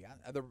maybe.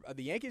 Are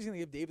the Yankees going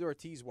to give David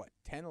Ortiz what?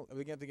 Are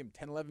they going to have to give him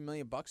 $10-11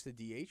 million to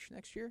DH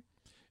next year?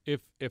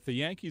 If the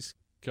Yankees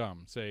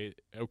say,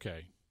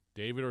 okay,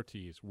 David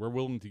Ortiz, we're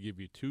willing to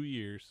give you 2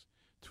 years,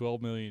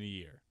 $12 million a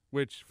year.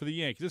 Which for the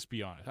Yankees, let's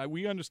be honest,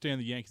 we understand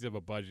the Yankees have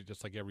a budget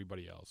just like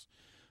everybody else,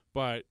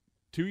 but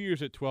 2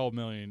 years at $12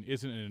 million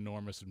isn't an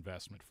enormous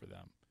investment for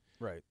them.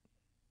 Right.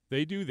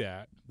 They do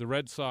that. The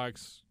Red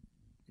Sox.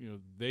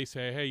 They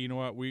say, hey, you know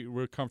what,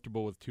 we're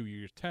comfortable with 2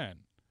 years, 10.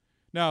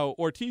 Now,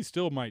 Ortiz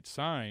still might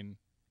sign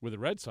with the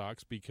Red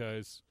Sox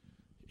because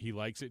he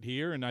likes it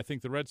here, and I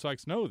think the Red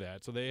Sox know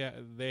that, so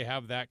they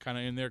have that kind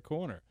of in their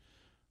corner.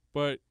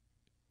 But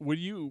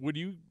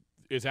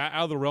is that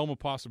out of the realm of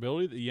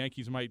possibility that the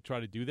Yankees might try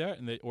to do that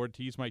and that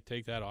Ortiz might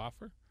take that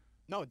offer?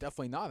 No,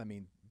 definitely not. I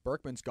mean,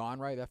 Berkman's gone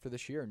right after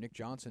this year, and Nick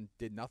Johnson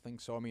did nothing,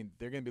 so, I mean,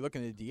 they're going to be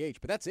looking at the DH,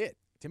 but that's it.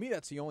 To me,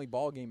 that's the only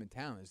ball game in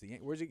town.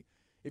 Where's he?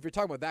 If you're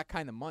talking about that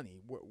kind of money,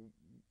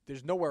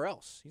 there's nowhere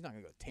else. He's not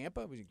going to go to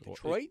Tampa. Was he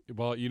Detroit?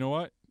 Well, you know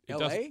what?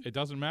 L.A.? It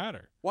doesn't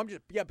matter. Well,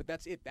 but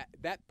that's it.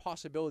 That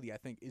possibility, I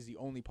think, is the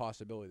only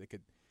possibility that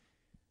could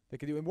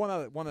do. And one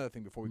other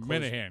thing before we close.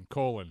 Minahan,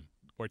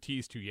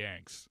 Ortiz to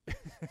Yanks.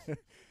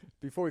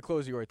 Before we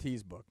close the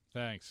Ortiz book.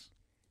 Thanks.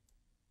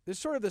 There's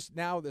sort of this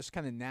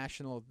kind of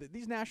national.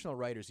 These national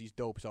writers, these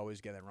dopes, always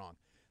get it wrong.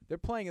 They're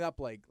playing it up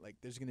like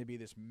there's going to be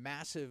this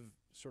massive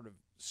sort of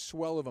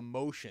swell of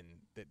emotion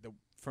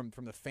from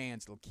the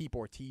fans that'll keep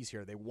Ortiz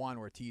here. They want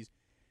Ortiz.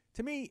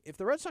 To me, if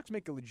the Red Sox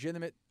make a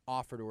legitimate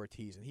offer to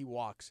Ortiz and he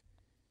walks,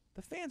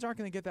 the fans aren't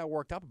going to get that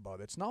worked up about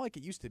it. It's not like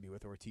it used to be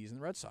with Ortiz and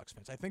the Red Sox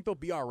fans. I think they'll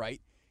be all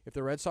right if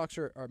the Red Sox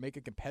are make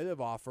a competitive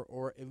offer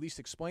or at least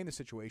explain the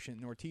situation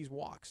and Ortiz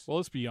walks. Well,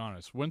 let's be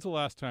honest. When's the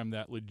last time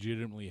that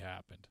legitimately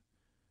happened?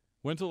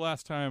 When's the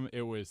last time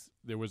there was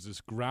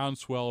this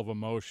groundswell of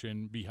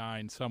emotion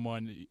behind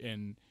someone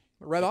in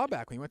Red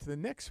Auerbach when he went to the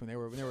Knicks when they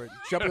were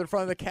jumping in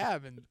front of the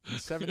cab in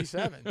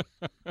 '77.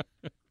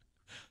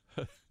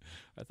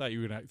 I thought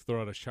you were going to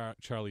throw out a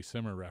Charlie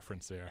Simmer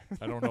reference there.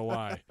 I don't know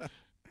why.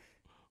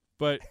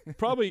 But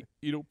probably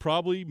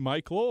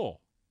Mike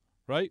Lowell,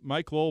 right?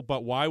 Mike Lowell.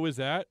 But why was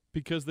that?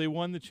 Because they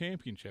won the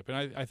championship.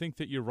 And I think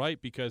that you're right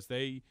because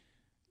a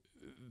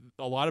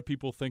lot of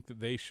people think that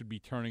they should be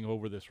turning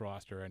over this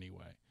roster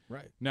anyway.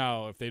 Right.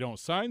 Now, if they don't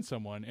sign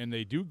someone and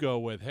they do go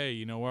with, hey,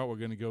 you know what, we're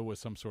going to go with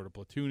some sort of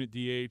platoon at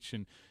DH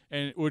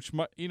and which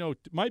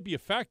might be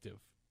effective,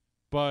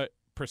 but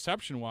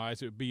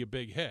perception-wise, it would be a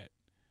big hit.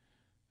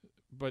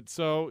 But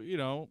so, I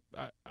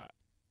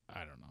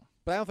don't know.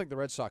 But I don't think the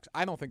Red Sox.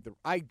 I don't think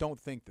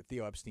that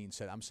Theo Epstein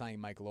said, "I'm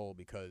signing Mike Lowell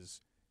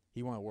because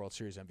he won a World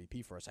Series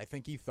MVP for us." I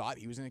think he thought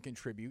he was going to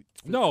contribute.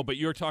 No, but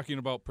you're talking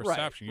about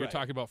perception. Right, you're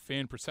talking about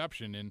fan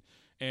perception,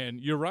 and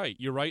you're right.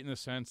 You're right in the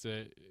sense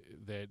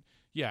that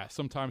yeah,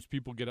 sometimes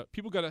people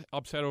got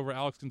upset over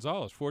Alex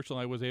Gonzalez.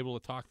 Fortunately, I was able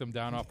to talk them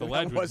down off the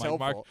ledge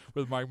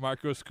with my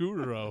Marco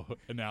Scudero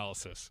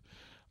analysis.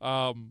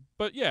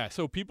 But yeah,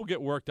 so people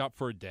get worked up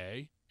for a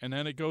day, and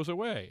then it goes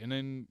away. And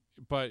then,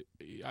 but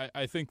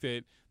I think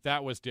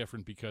that was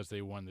different because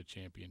they won the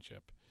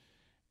championship.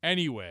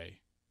 Anyway,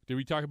 did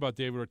we talk about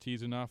David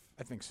Ortiz enough?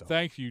 I think so.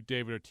 Thank you,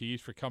 David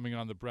Ortiz, for coming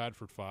on the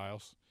Bradford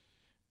Files.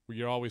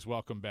 You're always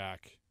welcome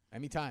back.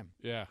 Anytime.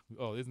 Yeah.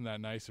 Oh, isn't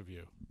that nice of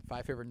you?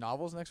 5 favorite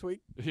novels next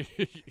week?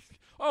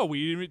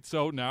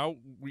 So now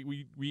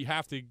we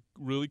have to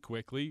really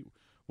quickly.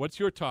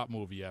 What's your top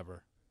movie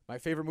ever? My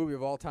favorite movie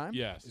of all time?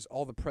 Yes. Is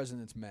All the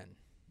President's Men.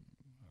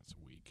 That's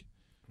weak.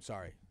 I'm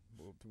sorry.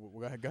 Go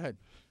ahead.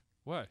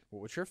 What?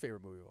 What's your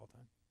favorite movie of all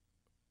time?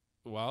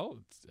 Well,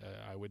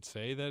 I would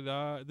say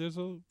that there's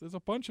a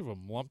bunch of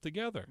them lumped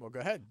together. Well, go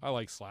ahead. I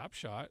like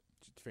Slapshot.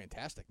 It's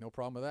fantastic. No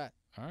problem with that.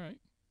 All right.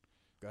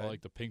 Go ahead. I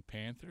like the Pink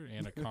Panther,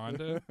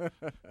 Anaconda.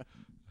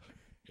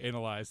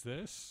 Analyze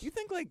this. Do you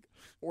think like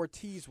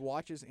Ortiz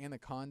watches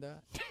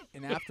Anaconda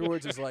and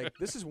afterwards is like,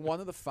 this is one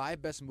of the 5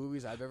 best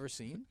movies I've ever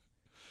seen?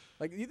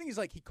 Like, do you think he's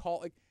like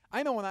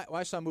I know when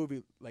I saw a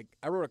movie, like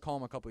I wrote a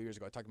column a couple of years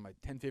ago. I talked about my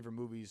 10 favorite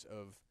movies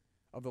of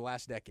the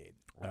last decade.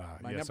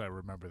 Yes, I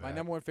remember that. My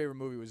number 1 favorite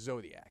movie was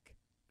Zodiac.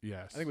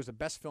 Yes. I think it was the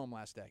best film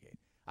last decade.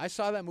 I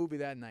saw that movie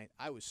that night.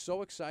 I was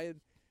so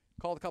excited.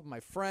 Called a couple of my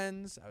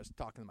friends. I was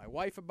talking to my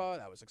wife about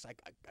it. I was excited.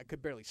 I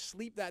could barely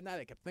sleep that night.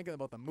 I kept thinking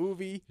about the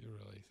movie.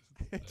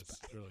 That's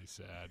really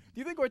sad. Do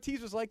you think Ortiz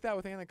was like that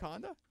with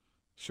Anaconda?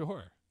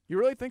 Sure. You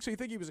really think so? You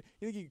think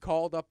he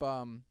called up?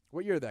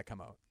 What year did that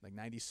come out? Like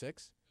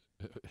 96?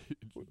 I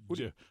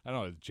don't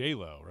know.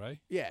 J-Lo, right?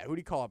 Yeah. Who did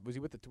he call up? Was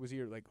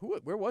he like who?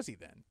 Where was he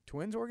then?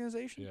 Twins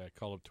organization? Yeah.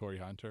 Called up Torrey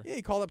Hunter. Yeah.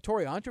 He called up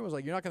Torrey Hunter and was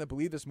like, "You're not going to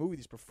believe this movie.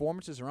 These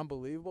performances are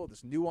unbelievable.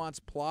 This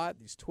nuanced plot.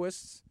 These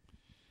twists."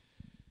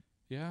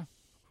 Yeah.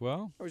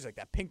 Well, or he's like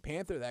that Pink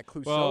Panther, that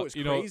Clouseau is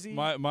crazy.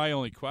 My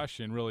only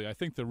question, really, I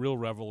think the real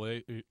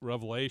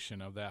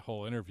revelation of that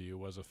whole interview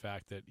was the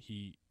fact that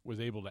he was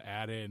able to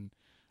add in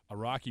a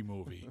Rocky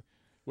movie,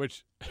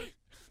 which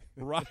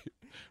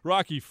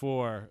Rocky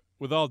IV,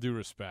 with all due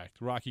respect,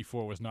 Rocky IV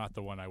was not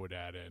the one I would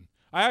add in.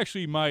 I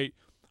actually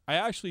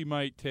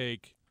might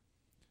take,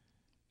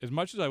 as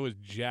much as I was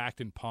jacked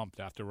and pumped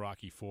after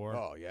Rocky IV.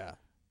 Oh yeah.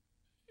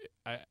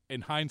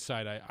 In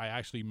hindsight, I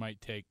actually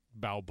might take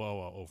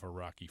Balboa over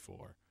Rocky IV.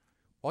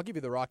 Well, I'll give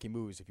you the Rocky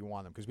movies if you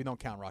want them because we don't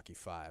count Rocky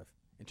V.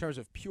 In terms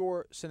of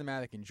pure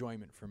cinematic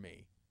enjoyment for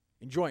me,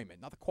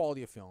 enjoyment, not the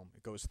quality of film,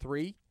 it goes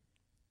 3,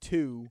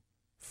 2,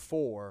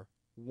 4,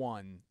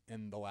 1,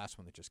 and the last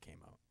one that just came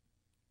out.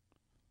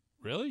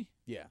 Really?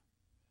 Yeah.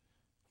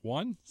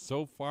 1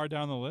 so far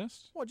down the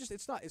list? Well, just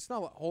it's not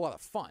a whole lot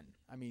of fun.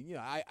 I mean, you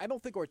know, I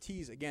don't think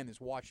Ortiz again is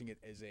watching it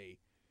as a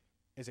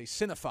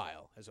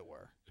cinephile, as it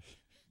were.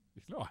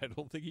 No, I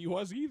don't think he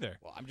was either.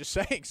 Well, I'm just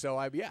saying. So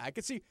I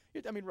could see.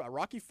 I mean,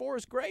 Rocky IV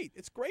is great.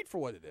 It's great for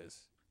what it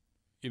is.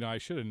 You know, I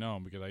should have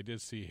known because I did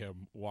see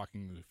him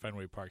walking the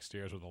Fenway Park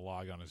stairs with a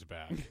log on his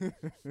back.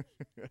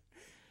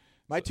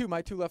 My two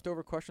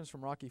leftover questions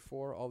from Rocky IV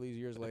all these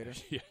years later.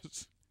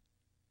 Yes.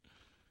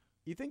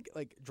 You think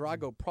like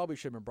Drago probably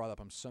should have been brought up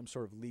on some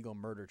sort of legal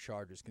murder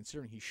charges,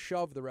 considering he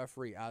shoved the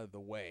referee out of the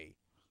way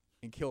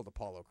and killed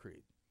Apollo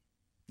Creed?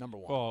 Number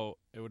 1. Well,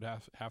 it would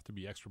have to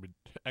be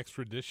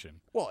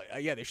extradition. Well,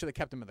 yeah, they should have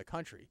kept him in the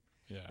country.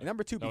 Yeah. And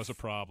number 2, that was a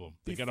problem.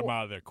 They got him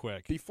out of there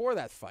quick. Before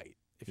that fight,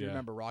 if you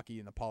remember, Rocky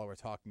and Apollo were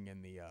talking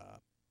in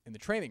the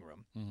training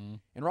room,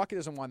 and Rocky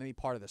doesn't want any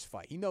part of this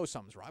fight. He knows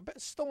something's wrong. But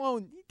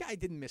Stallone, the guy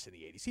didn't miss in the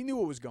 80s. He knew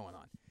what was going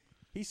on.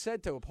 He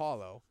said to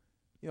Apollo,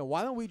 you know,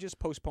 why don't we just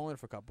postpone it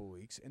for a couple of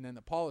weeks? And then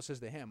Apollo says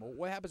to him, well,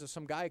 what happens if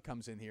some guy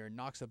comes in here and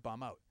knocks a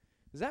bum out?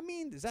 Is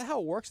that how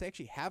it works? They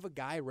actually have a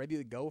guy ready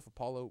to go if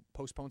Apollo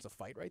postpones a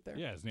fight right there?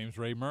 Yeah, his name's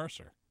Ray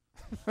Mercer.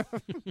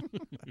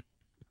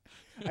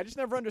 I just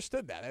never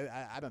understood that.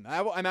 I don't know.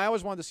 I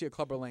always wanted to see a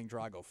Clubber Lang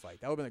Drago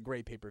fight. That would have been a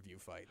great pay-per-view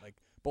fight. Like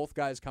both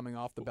guys coming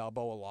off the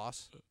Balboa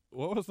loss.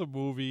 What was the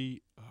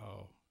movie?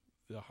 Oh,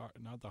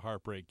 not the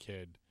Heartbreak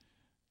Kid.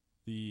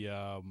 The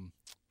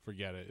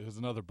forget it. It was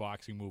another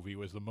boxing movie. It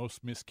was the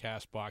most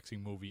miscast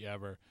boxing movie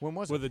ever. When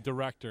was it? With the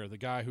director, the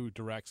guy who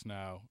directs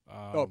now.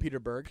 Peter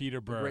Berg. Peter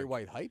Berg. The Great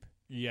White Hype.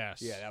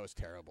 Yes. Yeah, that was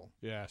terrible.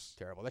 Yes.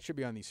 Terrible. That should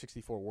be on the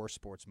 64 worst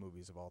sports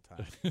movies of all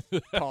time.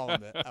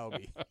 Column that I'll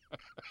be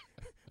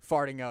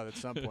farting out at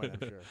some point,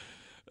 I'm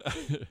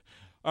sure.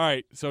 All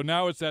right, so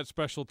now it's that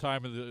special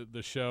time of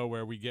the show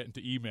where we get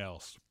into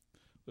emails.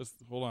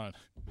 Hold on.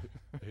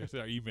 Here's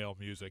our email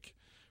music.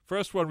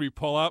 First one we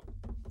pull up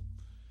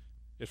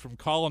is from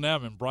Colin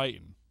M. in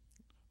Brighton.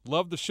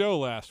 Loved the show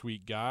last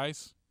week,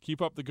 guys.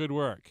 Keep up the good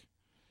work.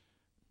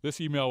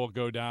 This email will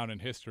go down in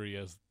history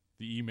as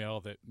the email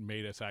that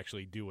made us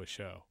actually do a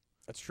show.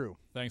 That's true.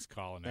 Thanks,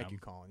 Colin. Thank you,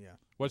 Colin. Yeah.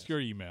 What's your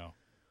email?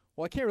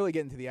 Well, I can't really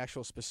get into the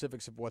actual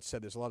specifics of what's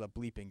said. There's a lot of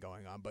bleeping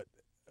going on,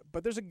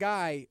 but there's a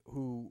guy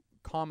who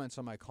comments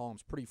on my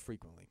columns pretty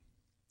frequently,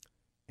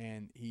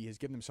 and he has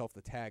given himself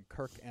the tag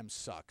Kirk M.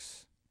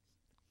 Sucks,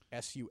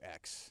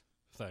 S-U-X.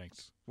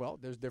 Thanks. Well,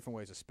 there's different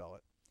ways to spell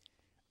it.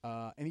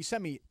 And he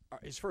sent me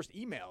his first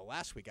email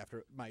last week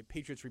after my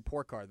Patriots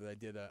report card that I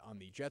did on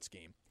the Jets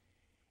game,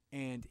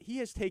 and he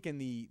has taken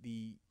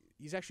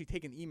he's actually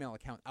taken the email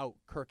account out,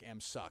 Kirk M.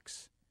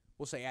 Sucks.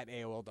 We'll say at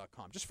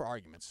AOL.com, just for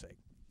argument's sake.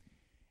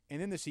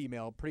 And in this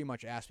email, pretty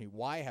much asked me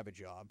why I have a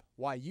job,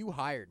 why you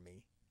hired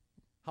me,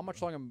 how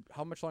much longer I'm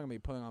going to be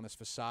putting on this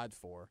facade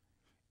for,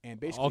 and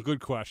basically all good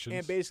questions.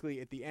 And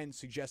basically, at the end,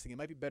 suggesting it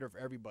might be better for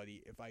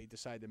everybody if I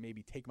decide to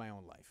maybe take my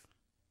own life.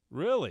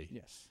 Really?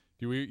 Yes.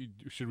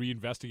 Should we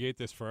investigate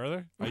this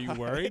further? Are you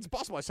worried? It's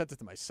possible I sent it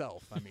to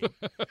myself. I mean,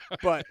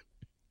 but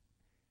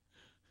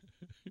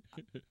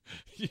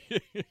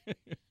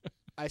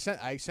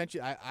I sent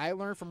you. I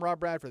learned from Rob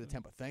Bradford the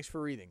template. Thanks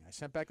for reading. I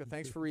sent back the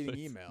thanks for reading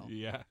email.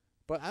 Yeah.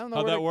 But I don't know.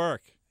 How'd that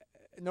work?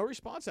 No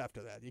response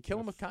after that. You kill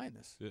him with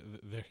kindness.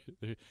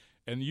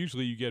 And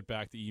usually you get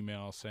back the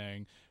email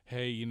saying,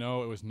 hey,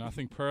 it was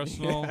nothing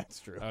personal. Yeah, that's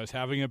true. I was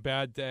having a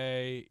bad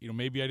day.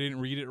 Maybe I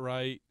didn't read it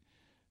right.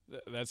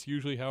 That's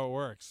usually how it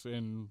works.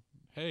 And,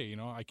 hey,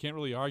 I can't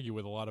really argue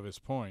with a lot of his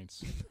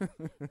points.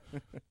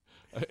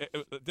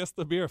 Just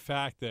the mere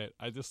fact that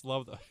I just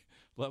love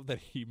that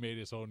he made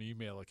his own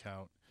email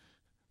account.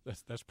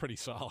 That's pretty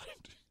solid.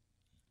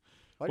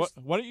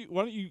 Why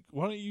don't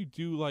you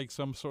do like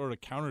some sort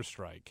of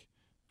Counter-Strike?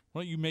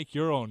 Why don't you make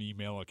your own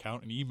email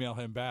account and email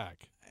him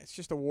back? It's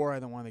just a war I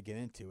don't want to get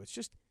into. It's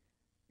just,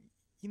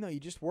 you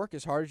just work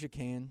as hard as you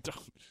can.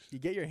 You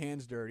get your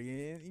hands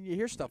dirty, and you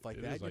hear stuff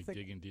like that. It's like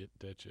digging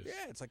ditches.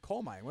 Yeah, it's like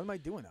coal mining. What am I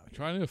doing out here?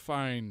 Trying to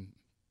find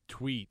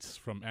tweets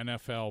from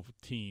NFL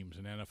teams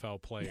and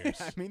NFL players.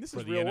 Yeah, I mean, this for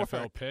is the real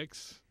NFL work.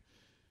 picks.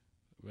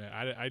 Man,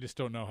 I just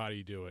don't know how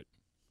you do it.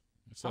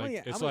 It's How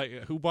like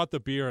many- who bought the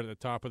beer at the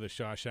top of the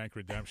Shawshank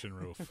Redemption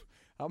roof?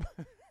 How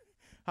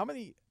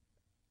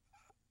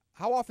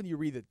often do you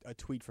read a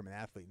tweet from an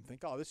athlete and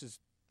think, "Oh,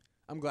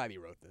 I'm glad he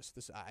wrote this.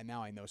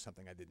 Now I know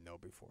something I didn't know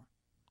before."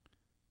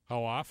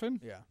 How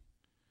often? Yeah.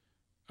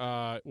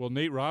 Well,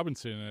 Nate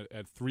Robinson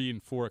at 3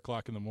 and 4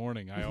 o'clock in the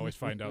morning, I always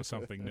find out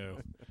something new.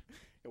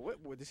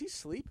 What does he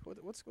sleep?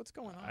 What's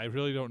going on? I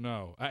really don't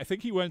know. I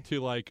think he went to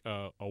like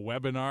a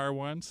webinar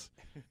once,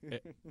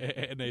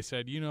 and they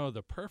said,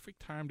 the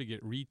perfect time to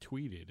get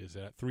retweeted is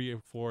at 3 or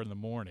 4 in the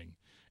morning.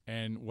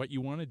 And what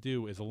you want to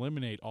do is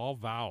eliminate all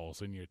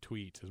vowels in your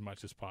tweets as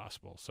much as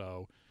possible.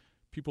 So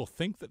people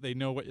think that they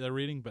know what they're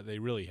reading, but they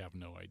really have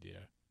no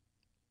idea.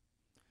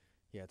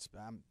 Yeah,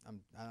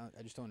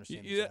 I just don't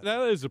understand. Yeah,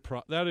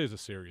 that is a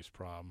serious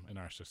problem in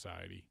our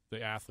society.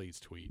 The athletes'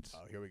 tweets.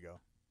 Oh, here we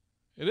go.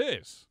 It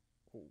is.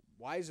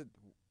 Why is it?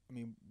 I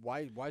mean,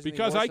 why is it?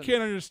 Because I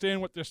can't understand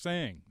what they're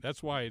saying.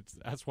 That's why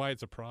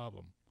it's a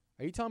problem.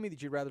 Are you telling me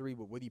that you'd rather read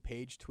what Woody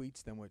Page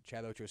tweets than what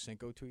Chad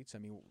Ochocinco tweets? I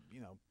mean,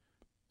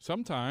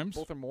 sometimes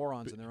both are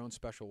morons in their own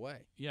special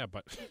way. Yeah,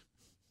 but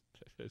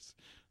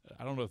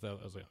I don't know if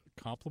that was a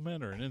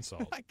compliment or an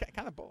insult.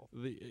 Kind of both.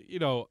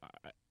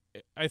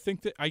 I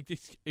think that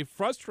it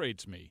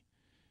frustrates me.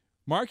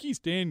 Marquise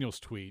Daniels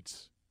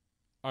tweets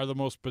are the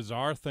most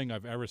bizarre thing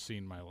I've ever seen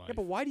in my life. Yeah,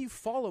 but why do you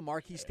follow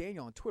Marquise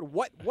Daniel on Twitter?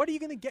 What are you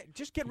going to get?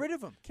 Just get rid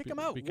of him. Kick him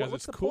out. Because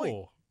What's it's the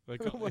cool. Point?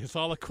 Like, it's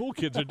all the cool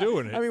kids are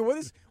doing it. I mean,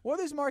 what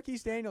is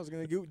Marquise Daniels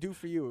going to do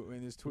for you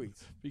in his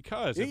tweets?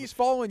 Because you think he's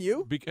following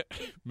you?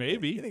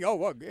 Maybe. You think,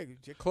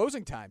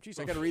 closing time. Jeez,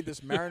 I got to read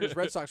this Mariners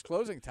Red Sox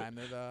closing time.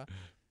 That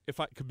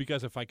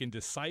because if I can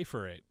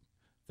decipher it,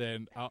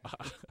 then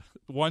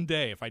one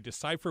day, if I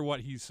decipher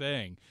what he's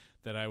saying,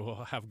 then I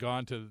will have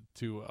gone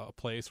to a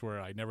place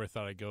where I never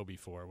thought I'd go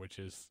before, which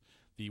is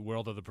the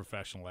world of the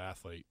professional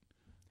athlete.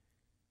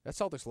 That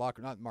Celtics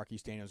locker, not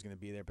Marquise Daniels is going to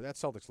be there, but that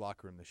Celtics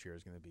locker room this year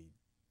is going to be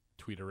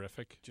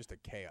tweeterific. Just a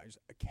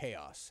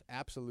chaos,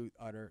 absolute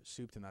utter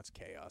soup to nuts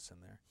chaos in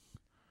there.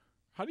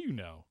 How do you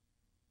know?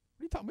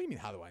 What are you talking? What do you mean?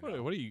 How do I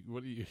know? What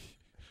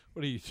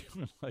are you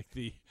doing? Like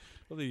the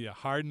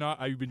hard knock?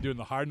 Have you been doing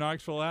the hard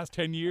knocks for the last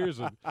 10 years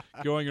of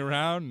going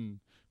around and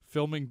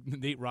filming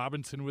Nate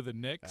Robinson with the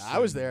Knicks? I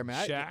was there,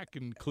 man. Shaq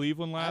in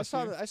Cleveland last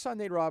year. I saw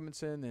Nate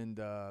Robinson and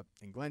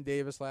Glenn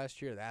Davis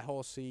last year. That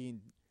whole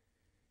scene.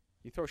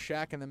 You throw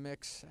Shaq in the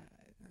mix.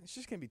 It's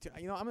just gonna be.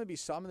 I'm gonna be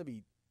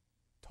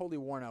totally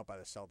worn out by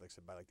the Celtics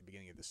by like the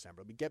beginning of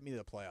December. It'll get me to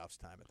the playoffs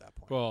time at that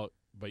point. Well,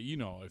 but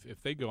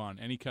if they go on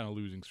any kind of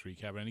losing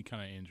streak, have any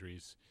kind of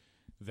injuries,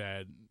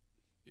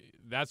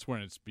 that's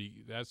when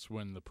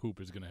the poop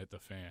is going to hit the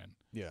fan.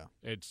 Yeah.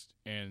 It's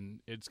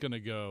going to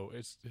go.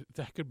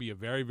 That could be a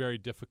very, very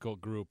difficult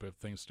group if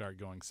things start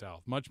going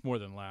south, much more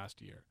than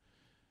last year.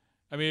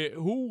 I mean,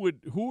 who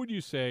would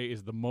you say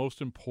is the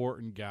most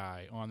important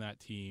guy on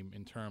that team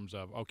in terms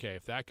of, okay,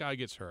 if that guy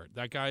gets hurt,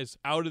 that guy's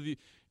out of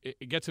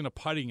it gets in a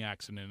putting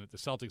accident at the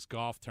Celtics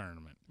golf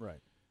tournament. Right.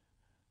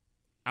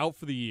 Out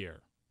for the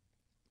year.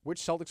 Which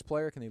Celtics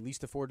player can they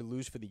least afford to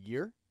lose for the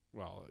year?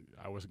 Well,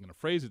 I wasn't going to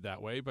phrase it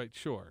that way, but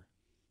sure.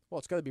 Well,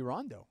 it's got to be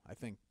Rondo, I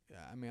think.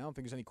 I mean, I don't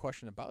think there's any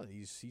question about it.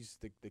 He's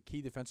the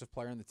key defensive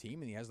player on the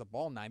team, and he has the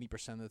ball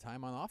 90% of the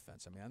time on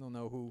offense. I mean, I don't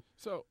know who.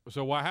 So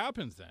what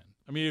happens then?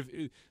 I mean,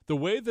 if the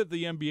way that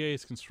the NBA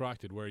is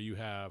constructed, where you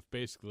have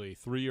basically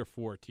 3 or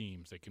 4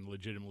 teams that can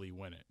legitimately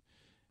win it,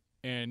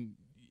 and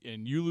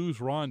you lose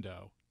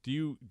Rondo,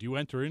 do you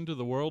enter into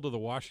the world of the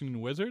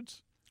Washington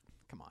Wizards?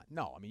 Come on,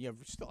 no. I mean, you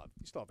still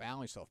have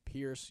Allen, you still have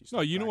Pierce.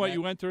 No, you know what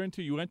you enter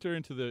into? You enter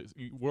into the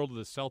world of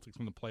the Celtics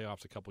from the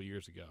playoffs a couple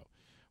years ago,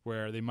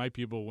 where they might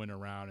be able to win a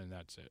round and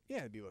that's it. Yeah,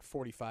 it'd be like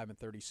 45 and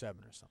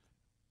 37 or something.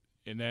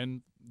 And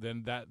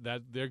then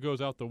that there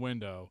goes out the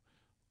window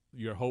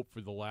your hope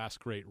for the last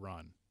great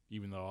run,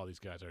 even though all these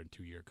guys are in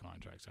 2-year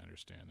contracts. I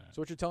understand that.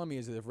 So what you're telling me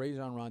is that if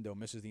Rajon Rondo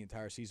misses the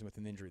entire season with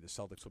an injury, the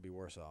Celtics will be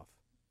worse off.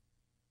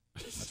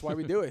 That's why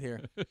we do it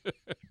here.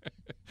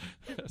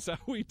 That's how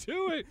we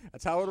do it.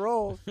 That's how it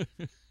rolls.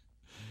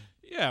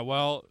 Yeah,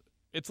 well,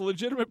 it's a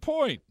legitimate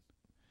point.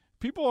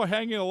 People are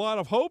hanging a lot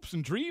of hopes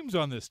and dreams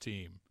on this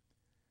team.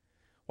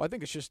 Well, I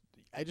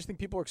just think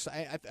people are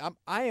excited.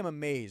 I am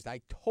amazed. I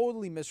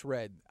totally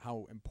misread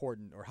how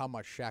important or how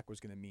much Shaq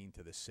was going to mean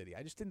to this city.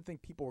 I just didn't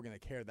think people were going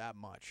to care that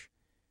much.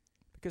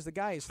 Because the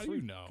guy is How do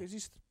you know?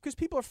 Because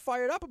people are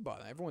fired up about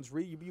it. Everyone's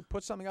you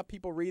put something up,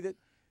 people read it.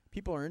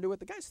 People are into it.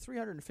 The guy's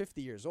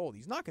 350 years old.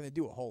 He's not going to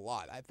do a whole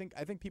lot. I think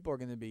people are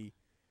going to be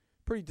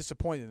pretty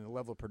disappointed in the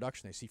level of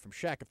production they see from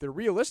Shaq. If they're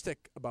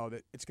realistic about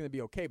it, it's going to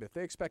be okay. But if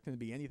they expect him to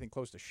be anything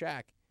close to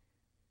Shaq,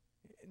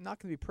 not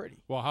going to be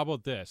pretty. Well, how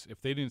about this?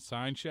 If they didn't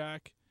sign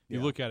Shaq, you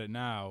look at it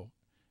now,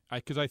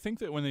 because I think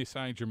that when they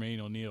signed Jermaine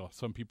O'Neal,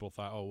 some people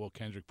thought, oh, well,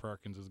 Kendrick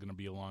Perkins is going to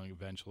be along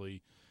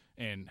eventually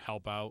and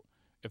help out.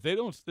 If they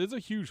don't, there's a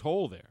huge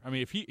hole there. I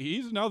mean, if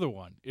he's another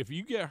one. If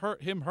you get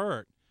him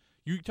hurt,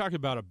 you talk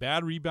about a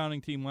bad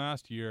rebounding team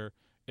last year.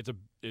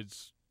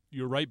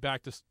 You're right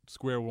back to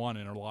square one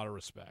in a lot of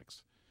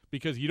respects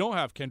because you don't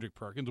have Kendrick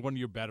Perkins, one of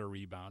your better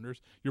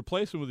rebounders. You're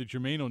placing with a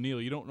Jermaine O'Neal.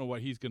 You don't know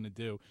what he's going to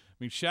do. I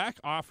mean, Shaq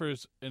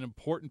offers an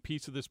important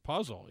piece of this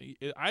puzzle.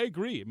 I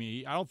agree. I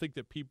mean, I don't think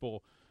that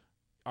people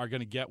are going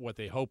to get what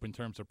they hope in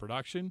terms of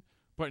production,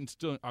 but in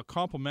still a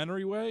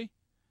complimentary way,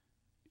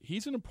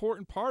 he's an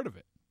important part of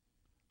it.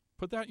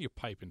 Put that in your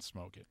pipe and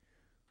smoke it.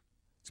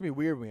 It's going to be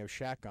weird when we have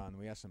Shaq on.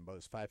 We ask him about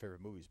his 5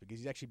 favorite movies because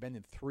he's actually been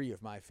in 3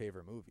 of my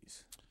favorite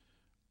movies.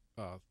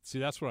 See,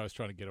 that's what I was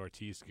trying to get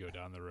Ortiz to go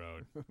down the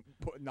road.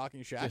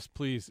 Knocking Shaq? Just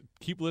please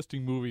keep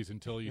listing movies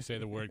until you say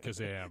the word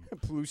Kazam.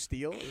 Blue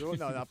Steel? No,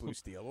 not Blue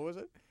Steel. What was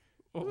it?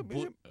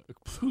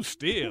 Blue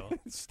Steel?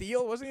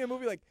 Steel? Wasn't he a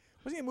movie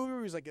where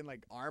he was like in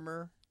like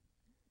armor?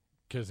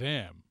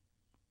 Kazam.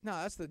 No,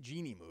 that's the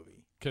Genie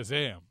movie.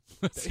 Kazam.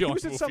 He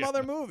was in some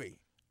other movie.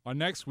 On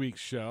next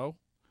week's show,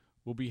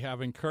 we'll be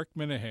having Kirk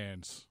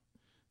Minahan's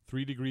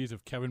 3 Degrees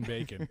of Kevin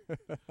Bacon.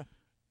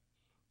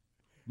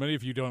 Many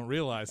of you don't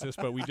realize this,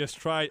 but we just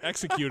tried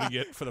executing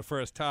it for the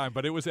first time,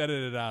 but it was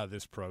edited out of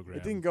this program.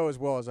 It didn't go as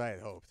well as I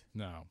had hoped.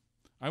 No.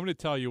 I'm going to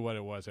tell you what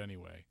it was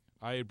anyway.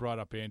 I had brought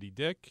up Andy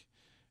Dick,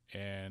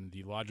 and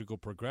the logical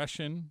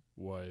progression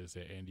was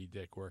that Andy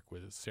Dick worked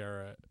with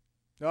Sarah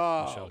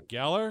Michelle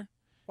Gellar.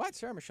 What?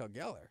 Sarah Michelle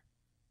Gellar?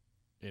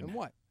 In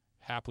what?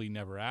 Happily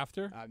Never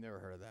After. I've never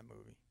heard of that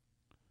movie.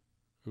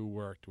 Who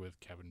worked with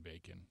Kevin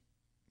Bacon.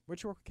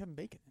 Where'd you work with Kevin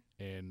Bacon?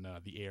 In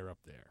The Air Up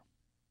There.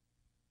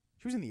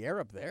 She was in The Air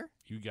Up There?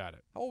 You got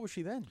it. How old was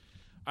she then?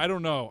 I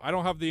don't know. I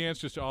don't have the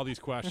answers to all these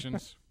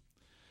questions.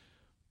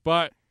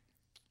 But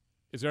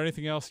is there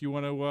anything else you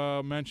want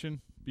to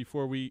mention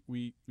before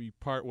we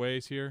part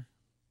ways here?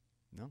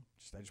 No.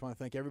 I just want to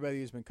thank everybody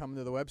who's been coming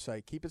to the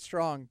website. Keep it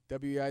strong.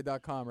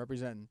 WEI.com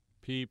representing.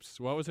 Peeps.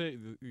 What was it?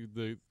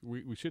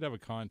 We should have a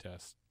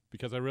contest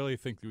because I really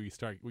think we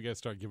got to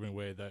start giving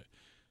away the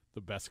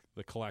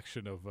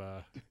collection of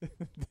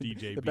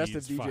DJ the Beans. Best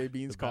of DJ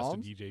Beans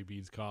columns? Best of DJ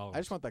Beans columns. I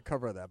just want that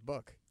cover of that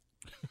book.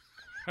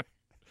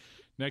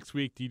 Next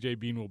week, DJ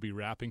Bean will be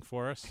rapping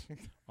for us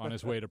on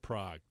his way to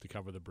Prague to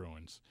cover the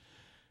Bruins.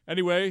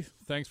 Anyway,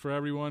 thanks for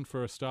everyone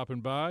for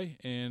stopping by,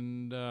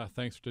 and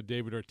thanks to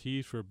David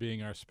Ortiz for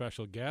being our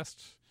special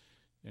guest.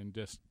 And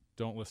just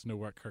don't listen to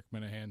what Kirk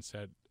Minahan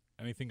said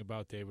anything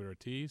about David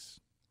Ortiz.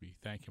 We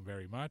thank him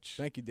very much.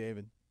 Thank you,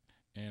 David.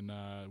 And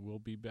we'll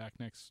be back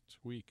next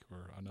week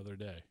or another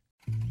day.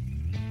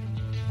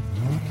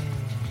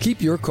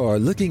 Keep your car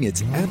looking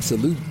its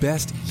absolute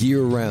best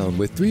year-round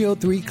with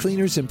 303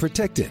 Cleaners and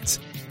Protectants.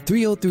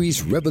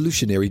 303's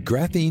revolutionary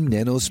graphene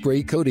nano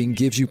spray coating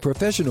gives you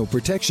professional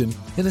protection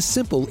in a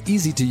simple,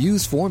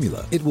 easy-to-use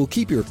formula. It will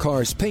keep your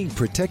car's paint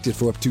protected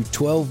for up to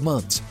 12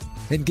 months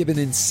and give an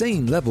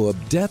insane level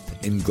of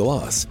depth and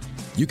gloss.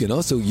 You can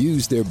also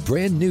use their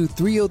brand new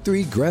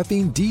 303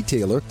 Graphene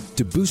Detailer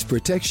to boost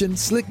protection,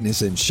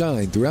 slickness, and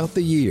shine throughout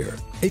the year.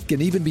 It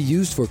can even be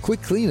used for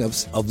quick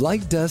cleanups of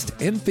light dust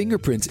and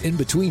fingerprints in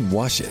between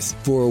washes.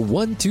 For a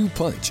 1-2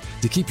 punch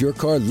to keep your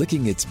car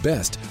looking its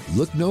best,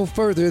 look no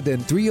further than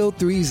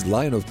 303's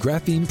line of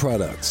graphene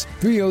products.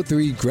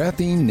 303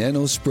 Graphene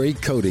Nano Spray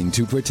Coating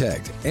to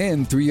protect,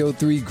 and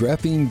 303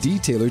 Graphene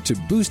Detailer to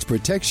boost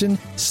protection,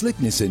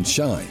 slickness, and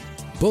shine.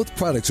 Both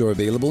products are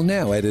available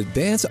now at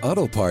Advance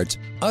Auto Parts,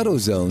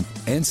 AutoZone,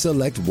 and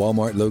select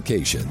Walmart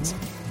locations.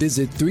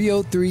 Visit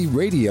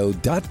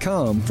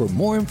 303radio.com for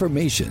more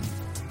information.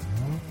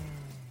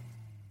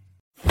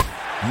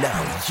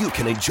 Now you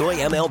can enjoy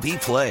MLB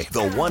Play,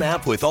 the one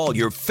app with all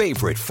your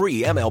favorite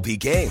free MLB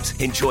games.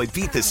 Enjoy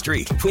Beat the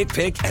Streak, Quick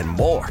Pick, and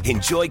more.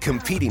 Enjoy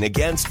competing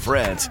against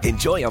friends.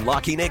 Enjoy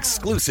unlocking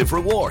exclusive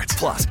rewards.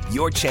 Plus,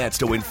 your chance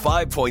to win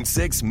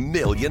 $5.6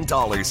 million.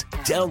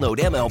 Download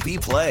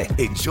MLB Play.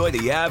 Enjoy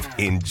the app.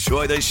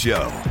 Enjoy the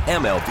show.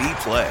 MLB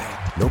Play.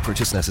 No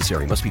purchase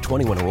necessary. Must be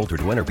 21 or older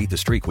to enter Beat the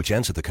Streak, which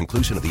ends at the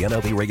conclusion of the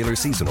MLB regular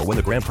season or when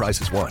the grand prize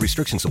is won.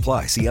 Restrictions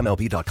apply. See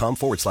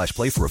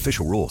MLB.com/play for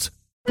official rules.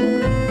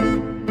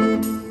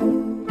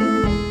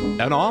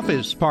 An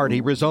office party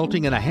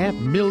resulting in a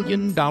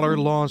 $500,000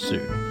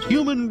 lawsuit.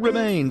 Human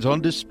remains on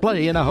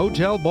display in a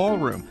hotel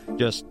ballroom.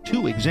 Just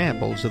two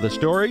examples of the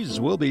stories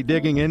we'll be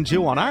digging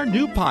into on our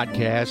new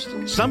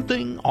podcast,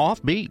 Something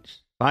Offbeat.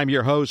 I'm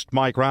your host,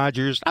 Mike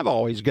Rogers. I've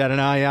always got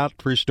an eye out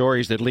for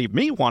stories that leave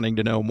me wanting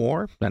to know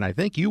more, and I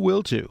think you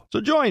will too.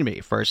 So join me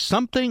for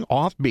Something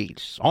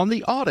Offbeat on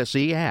the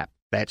Odyssey app.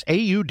 That's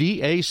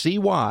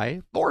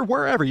AUDACY, or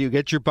wherever you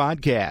get your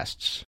podcasts.